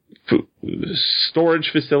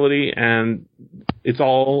storage facility, and it's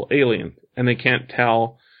all alien, and they can't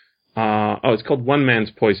tell. It's called One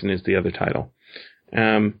Man's Poison is the other title.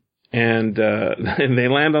 And they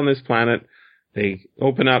land on this planet. They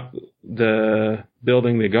open up the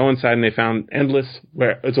building. They go inside, and they found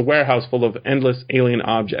it's a warehouse full of endless alien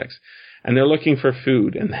objects. And they're looking for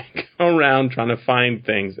food, and they go around trying to find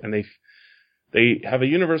things. And they have a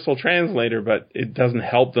universal translator, but it doesn't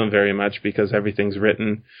help them very much because everything's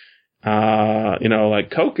written,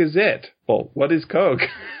 like Coke is it. Well, what is Coke?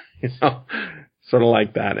 Sort of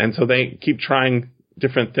like that. And so they keep trying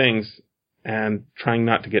different things and trying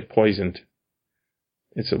not to get poisoned.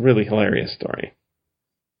 It's a really hilarious story.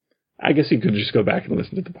 I guess you could just go back and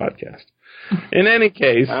listen to the podcast. In any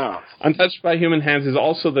case, Untouched by Human Hands is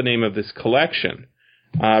also the name of this collection.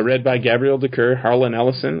 Read by Gabriel Decker, Harlan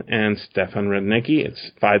Ellison, and Stefan Rennicki. It's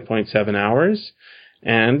 5.7 hours.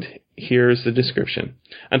 And here's the description.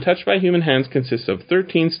 Untouched by Human Hands consists of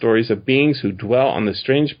 13 stories of beings who dwell on the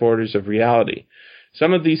strange borders of reality.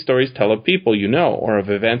 Some of these stories tell of people you know, or of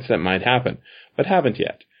events that might happen, but haven't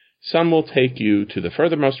yet. Some will take you to the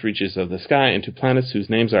furthermost reaches of the sky and to planets whose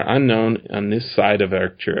names are unknown on this side of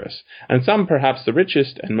Arcturus. And some, perhaps the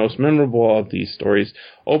richest and most memorable of these stories,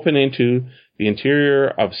 open into the interior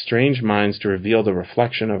of strange minds to reveal the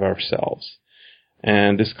reflection of ourselves.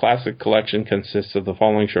 And this classic collection consists of the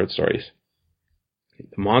following short stories. The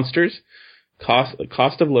Monsters,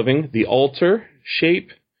 Cost of Living, The Altar,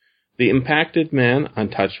 Shape, The Impacted Man,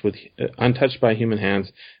 Untouched by Human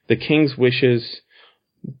Hands, The King's Wishes,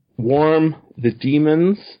 Warm, The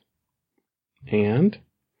Demons, and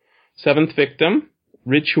Seventh Victim,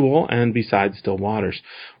 Ritual, and Beside Still Waters.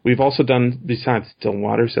 We've also done Beside Still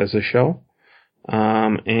Waters as a show.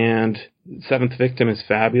 And Seventh Victim is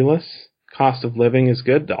fabulous. Cost of Living is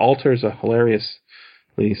good. The Altar is a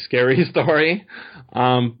hilariously scary story.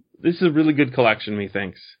 This is a really good collection,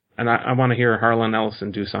 methinks. And I want to hear Harlan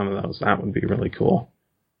Ellison do some of those. That would be really cool.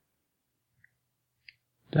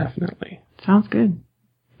 Definitely. Sounds good.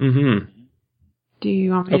 Mm-hmm. Do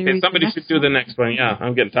you want me to Okay, read somebody should do the next one. Yeah,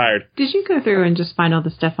 I'm getting tired. Did you go through and just find all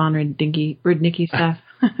the Stefan Rudnicki stuff?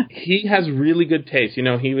 He has really good taste. You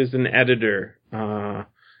know, he was an editor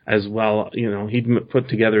as well. You know, he'd put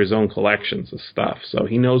together his own collections of stuff. So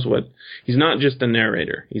he knows he's not just a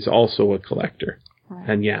narrator. He's also a collector. Right.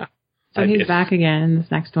 And yeah. So he's back again in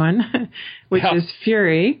this next one, which is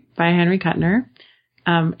Fury by Henry Kuttner.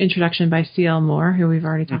 Introduction by C.L. Moore, who we've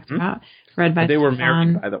already talked about. Read by They were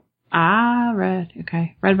married, by the way.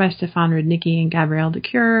 Read by Stefan Rudnicki and Gabrielle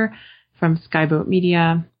DeCure from Skyboat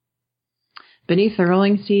Media. Beneath the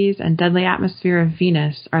rolling seas and deadly atmosphere of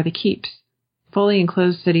Venus are the keeps, fully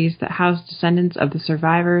enclosed cities that house descendants of the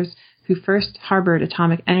survivors who first harbored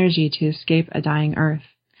atomic energy to escape a dying Earth.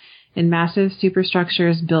 In massive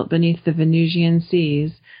superstructures built beneath the Venusian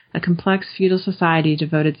seas, a complex feudal society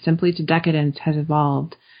devoted simply to decadence has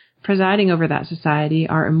evolved. Presiding over that society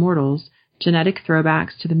are immortals, genetic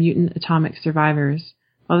throwbacks to the mutant atomic survivors.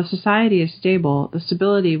 While the society is stable, the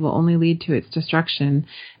stability will only lead to its destruction,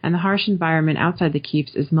 and the harsh environment outside the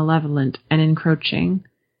keeps is malevolent and encroaching.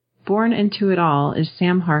 Born into it all is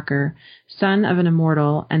Sam Harker, son of an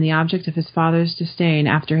immortal and the object of his father's disdain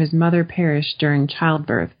after his mother perished during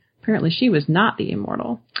childbirth. Apparently she was not the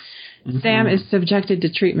immortal. Mm-hmm. Sam is subjected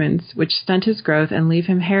to treatments which stunt his growth and leave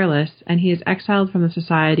him hairless, and he is exiled from the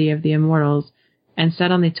society of the immortals and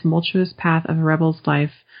set on the tumultuous path of a rebel's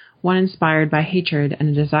life, one inspired by hatred and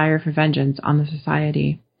a desire for vengeance on the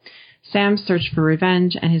society. Sam's search for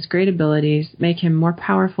revenge and his great abilities make him more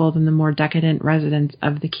powerful than the more decadent residents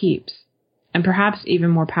of the keeps, and perhaps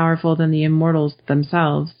even more powerful than the immortals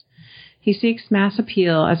themselves. He seeks mass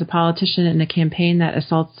appeal as a politician in a campaign that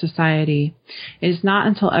assaults society. It is not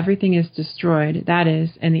until everything is destroyed, that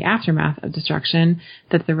is, in the aftermath of destruction,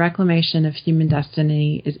 that the reclamation of human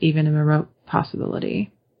destiny is even a remote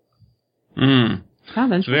possibility. Sounds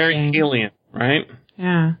interesting. Very alien, right?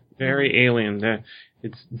 Yeah. Very alien.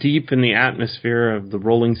 It's deep in the atmosphere of the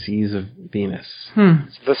rolling seas of Venus. So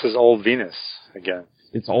this is old Venus again.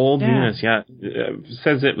 It's old Venus, yeah. It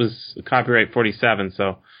says it was copyright 47,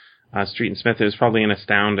 so Street and Smith, it was probably an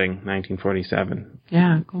astounding 1947.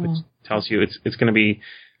 Yeah, cool. Which tells you it's going to be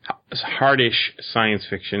hardish science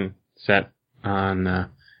fiction set on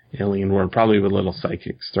alien world, probably with little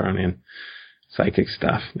psychics thrown in. Psychic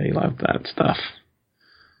stuff. They love that stuff.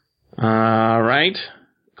 Right.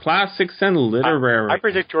 Classics and literary. I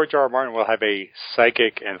predict George R. R. Martin will have a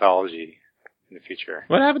psychic anthology in the future.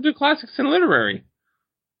 What happened to classics and literary?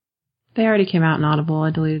 They already came out in Audible.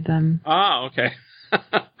 I deleted them. Ah, okay.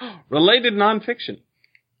 Related nonfiction.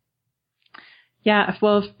 Yeah,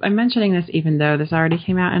 well, I'm mentioning this even though this already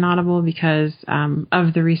came out in Audible because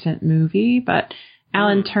of the recent movie, but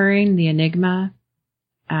Alan Turing, The Enigma,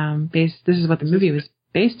 this is what the movie was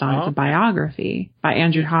based on. It's a biography by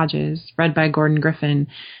Andrew Hodges, read by Gordon Griffin.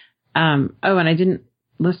 And I didn't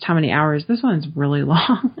list how many hours. This one's really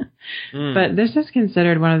long. But this is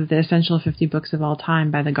considered one of the essential 50 books of all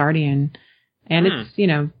time by The Guardian. And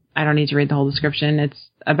it's, I don't need to read the whole description. It's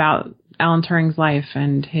about Alan Turing's life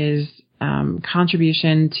and his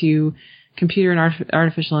contribution to computer and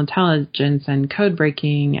artificial intelligence and code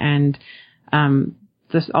breaking, and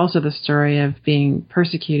also the story of being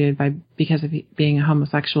persecuted because of being a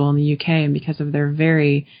homosexual in the UK and because of their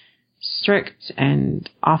very strict and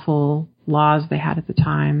awful laws they had at the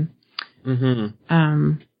time.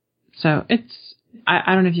 So it's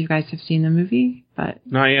I don't know if you guys have seen the movie, but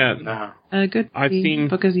not yet. No. A good movie. I've seen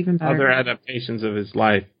book is even better. Other adaptations of his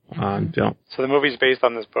life on film. So the movie's based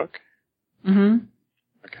on this book?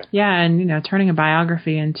 Okay. Yeah, and turning a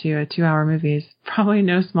biography into a 2-hour movie is probably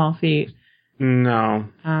no small feat. No.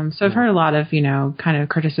 So I've heard a lot of, kind of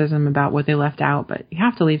criticism about what they left out, but you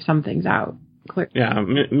have to leave some things out. Clear. Yeah,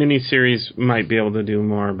 miniseries might be able to do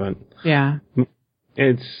more, but yeah,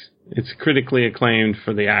 it's critically acclaimed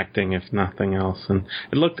for the acting, if nothing else. And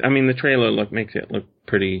the trailer makes it look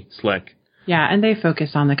pretty slick. Yeah, and they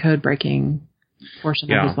focus on the code breaking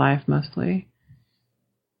portion of his life mostly.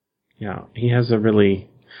 Yeah, he has a really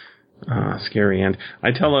scary end.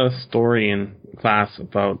 I tell a story in class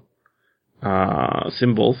about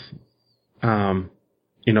symbols.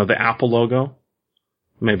 The Apple logo.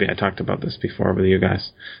 Maybe I talked about this before with you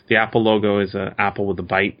guys. The Apple logo is an apple with a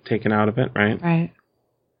bite taken out of it, right? Right.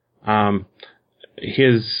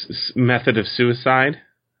 His method of suicide,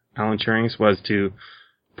 Alan Turing's, was to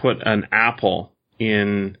put an apple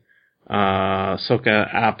in, soak an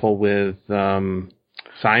apple with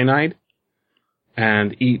cyanide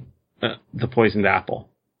and eat the poisoned apple.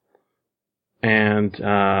 And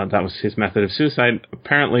that was his method of suicide,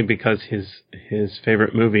 apparently because his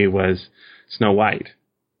favorite movie was Snow White,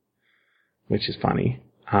 which is funny.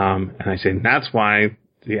 And I say, that's why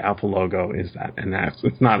the Apple logo is that. And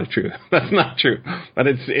it's not that's not true. But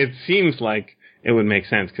it seems like it would make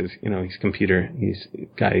sense because, he's a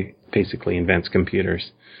guy basically invents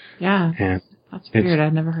computers. Yeah. And that's weird.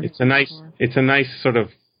 I've never heard of it before. It's a nice sort of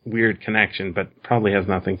weird connection, but probably has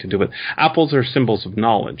nothing to do with apples are symbols of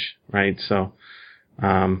knowledge, right? So,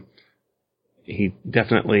 he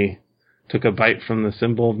definitely took a bite from the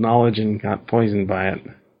symbol of knowledge and got poisoned by it.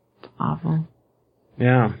 It's awful.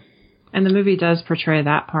 Yeah. And the movie does portray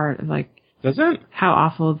that part of does it? How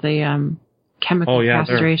awful the chemical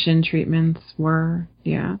castration treatments were.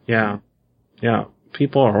 Yeah. Yeah. Yeah.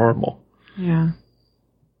 People are horrible. Yeah.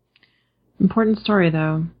 Important story,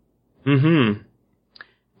 though. Mm-hmm.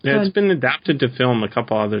 Yeah, So, it's been adapted to film a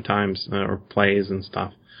couple other times, or plays and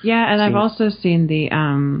stuff. Yeah, and I've also seen the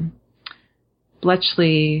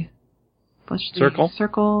Bletchley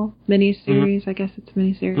Circle miniseries. I guess it's a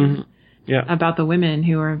miniseries. Mm-hmm. Yeah. About the women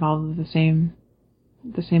who were involved with the same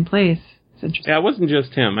place. It's interesting. Yeah, it wasn't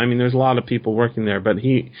just him. I mean, there's a lot of people working there, but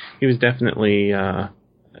he was definitely a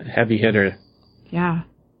heavy hitter. Yeah.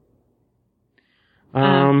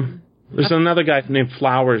 There's another guy named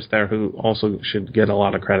Flowers there who also should get a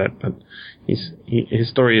lot of credit, but his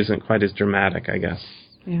story isn't quite as dramatic, I guess.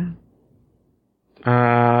 Yeah.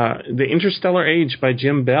 The Interstellar Age by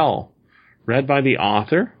Jim Bell, read by the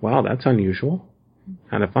author. Wow, that's unusual.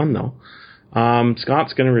 Kind of fun, though.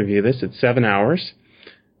 Scott's going to review this. It's 7 hours.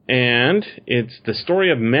 And it's the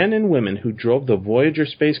story of men and women who drove the Voyager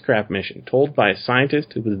spacecraft mission, told by a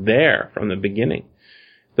scientist who was there from the beginning.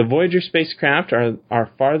 The Voyager spacecraft are our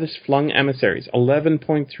farthest flung emissaries,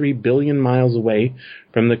 11.3 billion miles away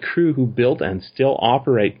from the crew who built and still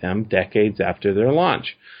operate them decades after their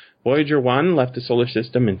launch. Voyager 1 left the solar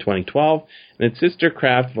system in 2012, and its sister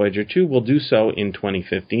craft Voyager 2 will do so in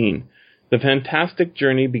 2015. The fantastic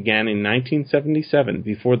journey began in 1977,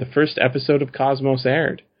 before the first episode of Cosmos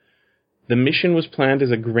aired. The mission was planned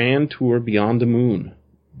as a grand tour beyond the Moon,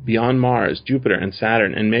 beyond Mars, Jupiter, and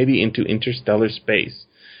Saturn, and maybe into interstellar space.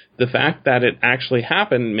 The fact that it actually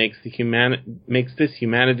happened makes this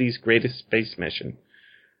humanity's greatest space mission.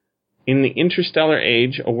 In The Interstellar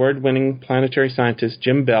Age, award-winning planetary scientist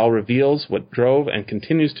Jim Bell reveals what drove and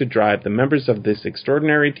continues to drive the members of this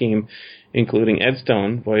extraordinary team, including Ed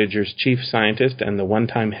Stone, Voyager's chief scientist and the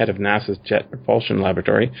one-time head of NASA's Jet Propulsion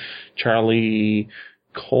Laboratory, Charlie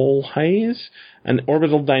Colhayes, an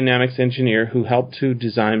orbital dynamics engineer who helped to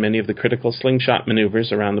design many of the critical slingshot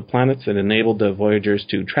maneuvers around the planets that enabled the Voyagers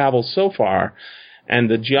to travel so far, and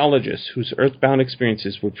the geologists whose earthbound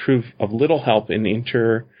experiences would prove of little help in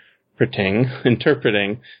interpreting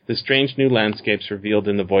the strange new landscapes revealed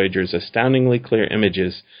in the Voyager's astoundingly clear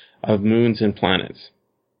images of moons and planets.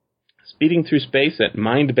 Speeding through space at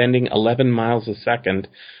mind-bending 11 miles a second,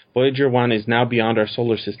 Voyager 1 is now beyond our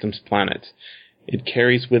solar system's planets. It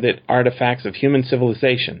carries with it artifacts of human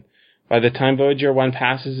civilization. By the time Voyager 1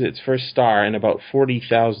 passes its first star in about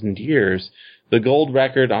 40,000 years, the gold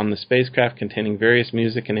record on the spacecraft containing various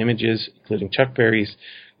music and images, including Chuck Berry's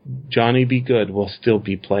Johnny Be Good, will still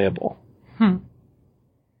be playable.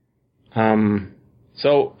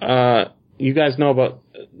 So, you guys know about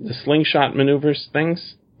the slingshot maneuvers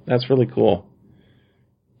things? That's really cool.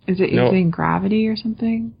 Is it using gravity or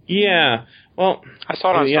something? Yeah. Well, I saw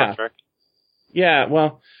it on Star Trek. Yeah,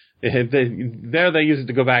 well, they use it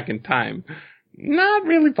to go back in time. Not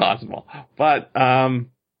really possible. But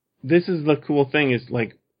this is the cool thing is,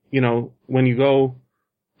 like, when you go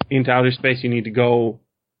into outer space, you need to go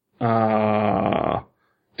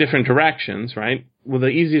different directions, right? Well, the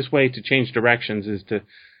easiest way to change directions is to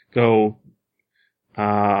go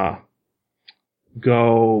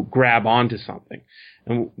grab onto something.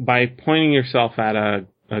 And by pointing yourself at a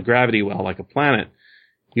gravity well, like a planet,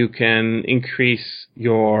 you can increase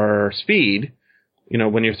your speed,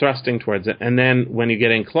 when you're thrusting towards it. And then when you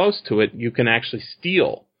get in close to it, you can actually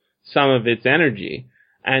steal some of its energy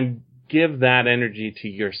and give that energy to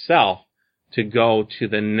yourself to go to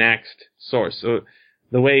the next source. So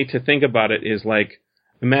the way to think about it is like,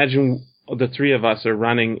 imagine the three of us are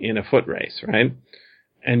running in a foot race, right?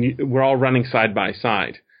 And we're all running side by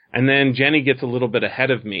side. And then Jenny gets a little bit ahead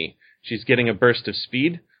of me. She's getting a burst of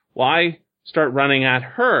speed. Well, I start running at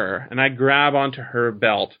her, and I grab onto her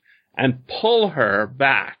belt and pull her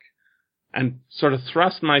back and sort of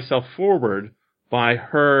thrust myself forward by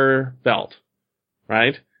her belt,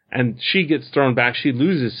 right? And she gets thrown back. She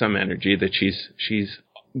loses some energy that she's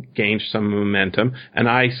gained some momentum, and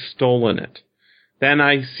I've stolen it. Then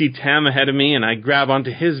I see Tam ahead of me, and I grab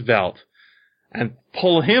onto his belt and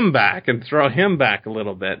pull him back and throw him back a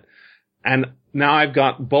little bit. And now I've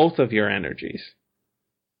got both of your energies.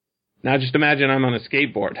 Now just imagine I'm on a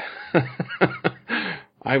skateboard.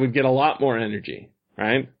 I would get a lot more energy,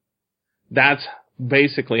 right? That's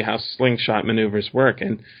basically how slingshot maneuvers work.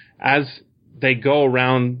 And as they go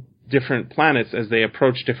around different planets, as they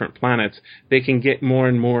approach different planets, they can get more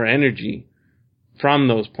and more energy from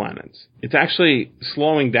those planets. It's actually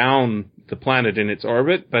slowing down the planet in its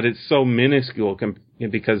orbit, but it's so minuscule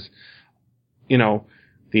because, you know,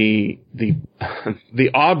 the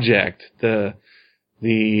object, the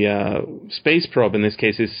space probe in this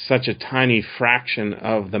case is such a tiny fraction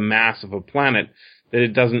of the mass of a planet that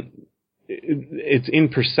it's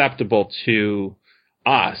imperceptible to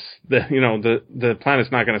us. The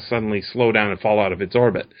planet's not going to suddenly slow down and fall out of its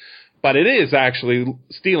orbit, but it is actually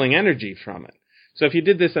stealing energy from it. So if you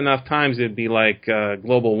did this enough times, it'd be like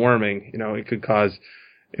global warming. You know, it could cause,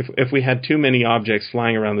 if we had too many objects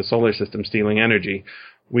flying around the solar system stealing energy,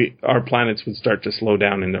 our planets would start to slow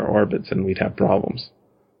down in their orbits and we'd have problems.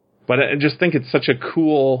 But I just think it's such a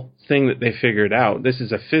cool thing that they figured out. This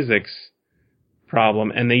is a physics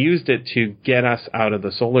problem, and they used it to get us out of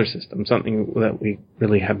the solar system, something that we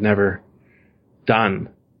really have never done.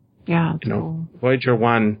 Yeah. Cool. Voyager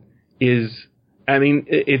 1 is, I mean,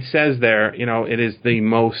 it says there, it is the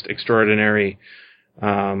most extraordinary,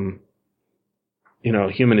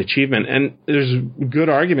 human achievement. And there's a good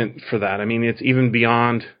argument for that. I mean, it's even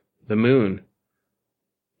beyond the moon.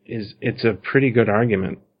 It's a pretty good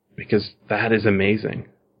argument because that is amazing.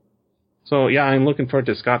 So, yeah, I'm looking forward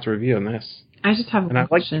to Scott's review on this. I just have a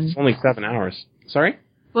question. It's only 7 hours. Sorry?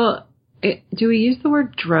 Well, do we use the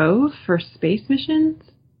word drove for space missions?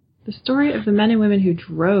 The story of the men and women who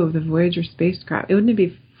drove the Voyager spacecraft. Wouldn't it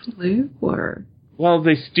be flew or? Well,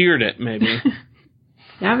 they steered it, maybe.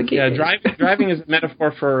 Navigated. Yeah, driving is a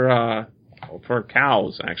metaphor for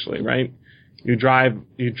cows, actually, right? You drive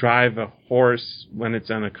a horse when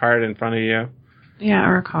it's on a cart in front of you. Yeah,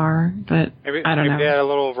 or a car, but I don't know. Maybe they had a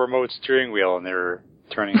little remote steering wheel and they were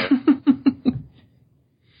turning it.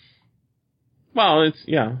 Well,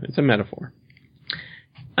 it's a metaphor.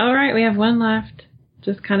 All right, we have one left.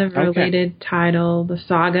 Just kind of related title, The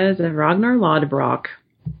Sagas of Ragnar Lodbrok.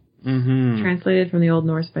 Mm-hmm. Translated from the Old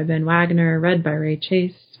Norse by Ben Wagner, read by Ray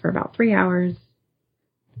Chase for about 3 hours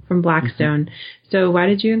from Blackstone. Mm-hmm. So why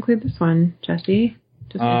did you include this one, Jesse?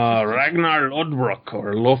 Ragnar Lodbrok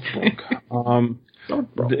or Lodbrok.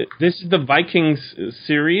 This is the Vikings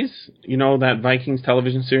series. You know that Vikings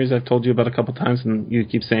television series I've told you about a couple times, and you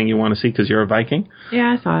keep saying you want to see because you're a Viking?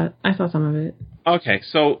 Yeah, I saw it. I saw some of it. Okay,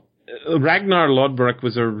 so Ragnar Lodbrok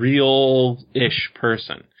was a real-ish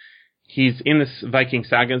person. He's in the Viking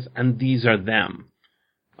sagas, and these are them.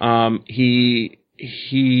 He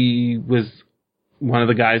was one of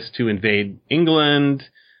the guys to invade England.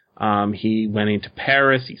 He went into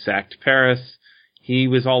Paris. He sacked Paris. He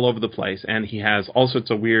was all over the place, and he has all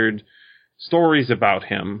sorts of weird stories about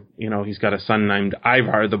him. He's got a son named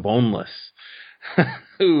Ivar the Boneless,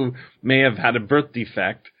 who may have had a birth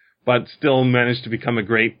defect, but still managed to become a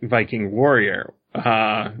great Viking warrior.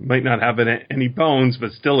 Might not have any bones,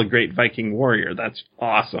 but still a great Viking warrior. That's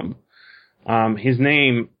awesome. His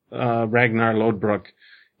name, Ragnar Lodbrok,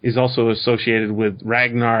 is also associated with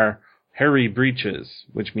Ragnar Hairy Breeches,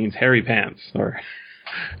 which means hairy pants or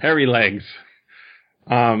hairy legs.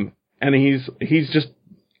 And he's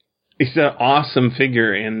an awesome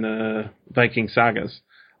figure in the Viking sagas.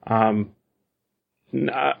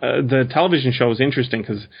 The television show is interesting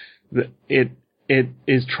because it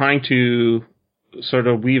is trying to sort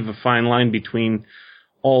of weave a fine line between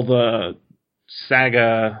all the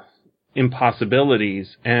saga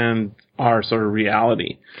impossibilities and our sort of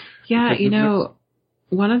reality. Yeah,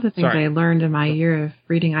 one of the things I learned in my year of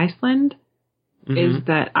reading Iceland is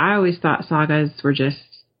that I always thought sagas were just,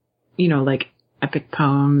 like epic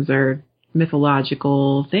poems or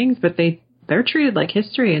mythological things, but they're treated like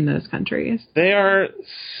history in those countries. They are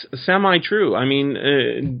semi-true. I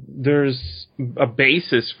mean, there's a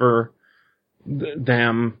basis for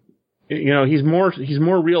them. He's more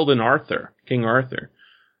real than King Arthur,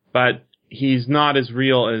 but he's not as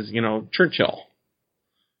real as, Churchill.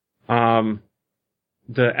 The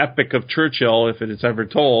Epic of Churchill, if it is ever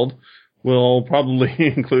told, will probably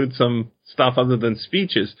include some stuff other than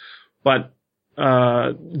speeches, but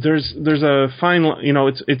there's a fine,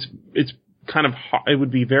 it's kind of it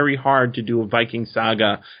would be very hard to do a Viking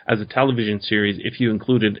saga as a television series if you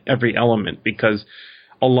included every element, because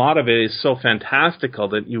a lot of it is so fantastical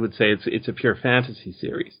that you would say it's a pure fantasy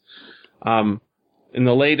series. In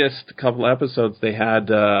the latest couple episodes, they had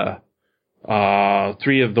 3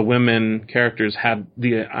 of the women characters had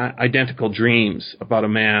the identical dreams about a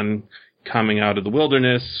man coming out of the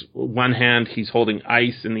wilderness. One hand he's holding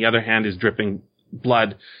ice, and the other hand is dripping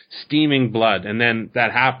blood, steaming blood. And then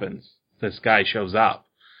that happens. This guy shows up,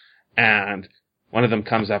 and one of them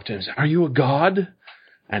comes up to him and says, "Are you a god?"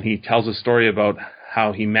 And he tells a story about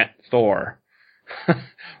how he met Thor.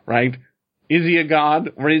 Right? Is he a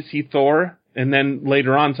god or is he Thor? And then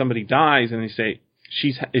later on somebody dies and they say,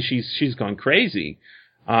 she's gone crazy.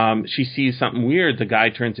 She sees something weird. The guy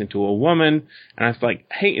turns into a woman. And I was like,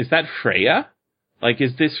 hey, is that Freya? Like,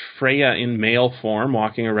 is this Freya in male form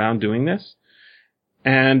walking around doing this?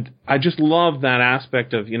 And I just love that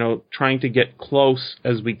aspect of, trying to get close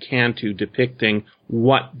as we can to depicting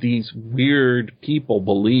what these weird people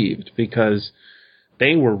believed, because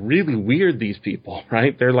they were really weird, these people,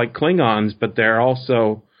 right? They're like Klingons, but they're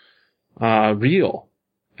also real.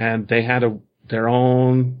 And they had their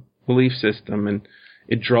own belief system, and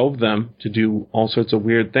it drove them to do all sorts of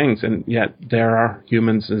weird things. And yet there are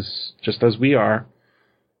humans just as we are.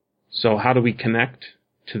 So how do we connect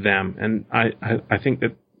to them? And I think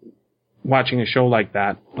that watching a show like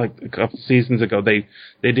that, like a couple seasons ago, they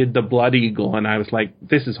did the Blood Eagle, and I was like,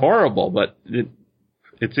 this is horrible, but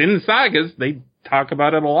it's in the sagas. They talk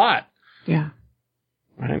about it a lot. Yeah.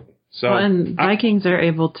 Right. So, and Vikings are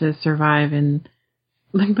able to survive in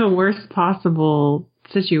like the worst possible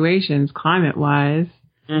situations, climate-wise.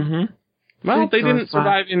 Mm-hmm. Well, they didn't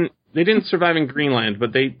survive in Greenland,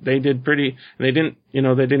 but they did pretty. They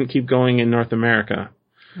didn't keep going in North America.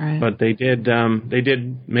 Right. But they did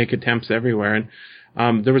make attempts everywhere.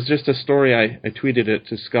 And there was just a story, I tweeted it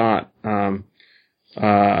to Scott, an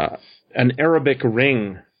Arabic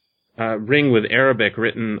ring with Arabic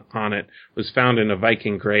written on it was found in a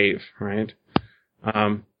Viking grave, right?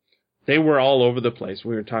 They were all over the place.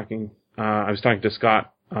 We were talking, I was talking to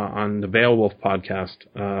Scott on the Beowulf podcast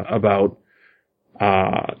about,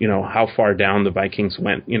 how far down the Vikings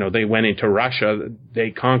went. They went into Russia.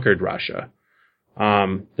 They conquered Russia.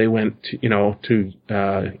 They went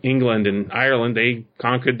to England and Ireland. They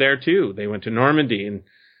conquered there too. They went to Normandy and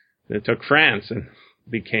they took France and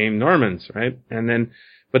became Normans, right? And then,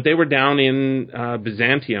 but they were down in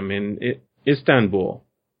Byzantium, in Istanbul,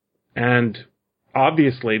 and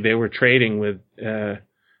obviously they were trading with,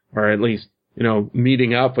 or at least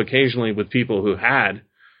meeting up occasionally with people who had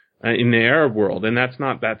in the Arab world, and that's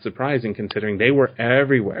not that surprising considering they were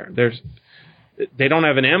everywhere. They don't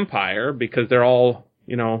have an empire because they're all,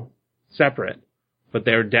 separate, but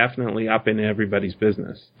they're definitely up in everybody's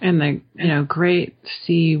business. And the, great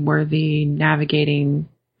seaworthy navigating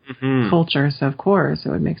culture, so of course it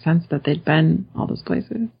would make sense that they'd been all those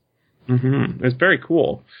places. Mm-hmm. It's very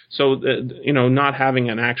cool. So, not having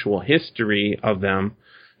an actual history of them,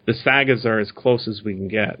 the sagas are as close as we can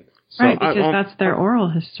get. So right, because that's their oral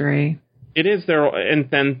history. It is and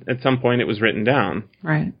then at some point it was written down.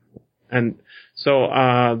 Right. And so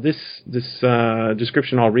this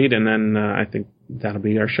description I'll read, and then I think that'll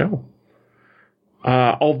be our show.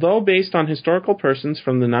 Although based on historical persons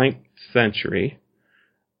from the 9th century,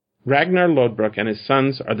 Ragnar Lodbrok and his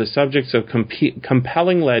sons are the subjects of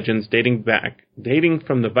compelling legends dating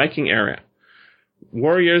from the Viking era.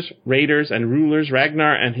 Warriors, raiders, and rulers,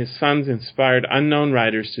 Ragnar and his sons inspired unknown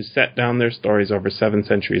writers to set down their stories over 7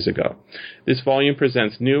 centuries ago. This volume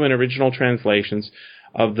presents new and original translations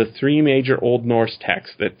of the 3 major Old Norse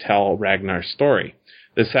texts that tell Ragnar's story: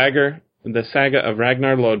 the saga of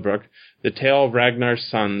Ragnar Lodbrok, the tale of Ragnar's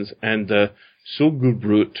sons, and the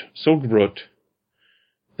Sogbrut.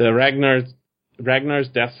 The Ragnar's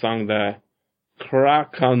death song, the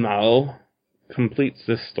Krakanal, completes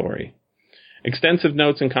this story. Extensive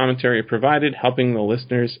notes and commentary are provided, helping the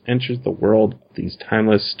listeners enter the world of these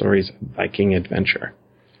timeless stories of Viking adventure.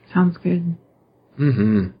 Sounds good.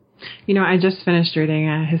 Mm-hmm. I just finished reading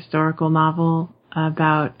a historical novel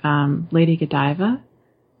about Lady Godiva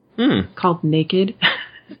called Naked.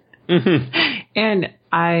 Mm-hmm. And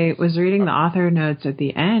I was reading the author notes at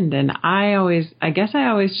the end, and I guess I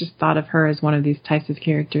always just thought of her as one of these types of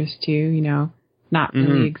characters too, not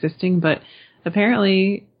really existing, but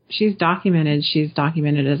apparently she's documented. She's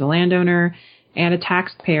documented as a landowner and a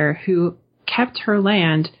taxpayer who kept her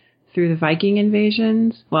land through the Viking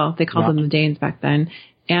invasions. Well, they called them the Danes back then,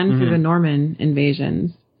 and through the Norman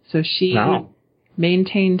invasions. So she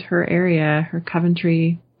maintained her area, her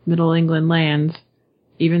Coventry, Middle England lands,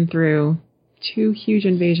 even through 2 huge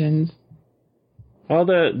invasions. Well,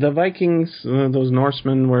 the Vikings, those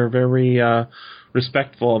Norsemen, were very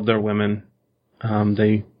respectful of their women.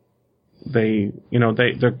 Their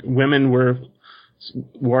women were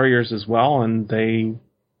warriors as well, and they,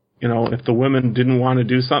 if the women didn't want to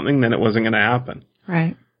do something, then it wasn't going to happen.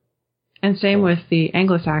 Right. And same with the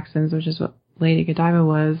Anglo-Saxons, which is what Lady Godiva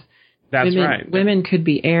was. That's right. Women could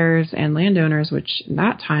be heirs and landowners, which in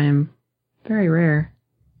that time, very rare.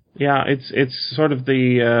 Yeah, it's sort of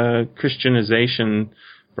the Christianization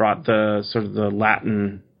brought the sort of the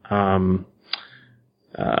Latin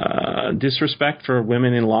disrespect for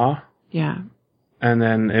women in law. Yeah. And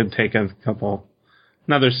then it'd take another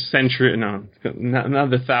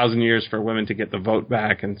 1,000 years for women to get the vote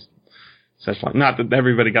back and such like. Not that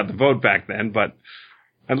everybody got the vote back then, but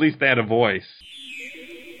at least they had a voice.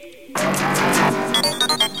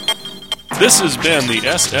 This has been the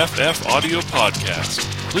SFF Audio Podcast.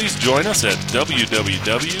 Please join us at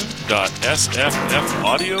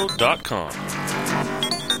www.sffaudio.com.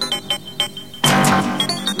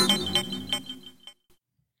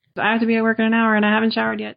 I have to be at work in an hour and I haven't showered yet.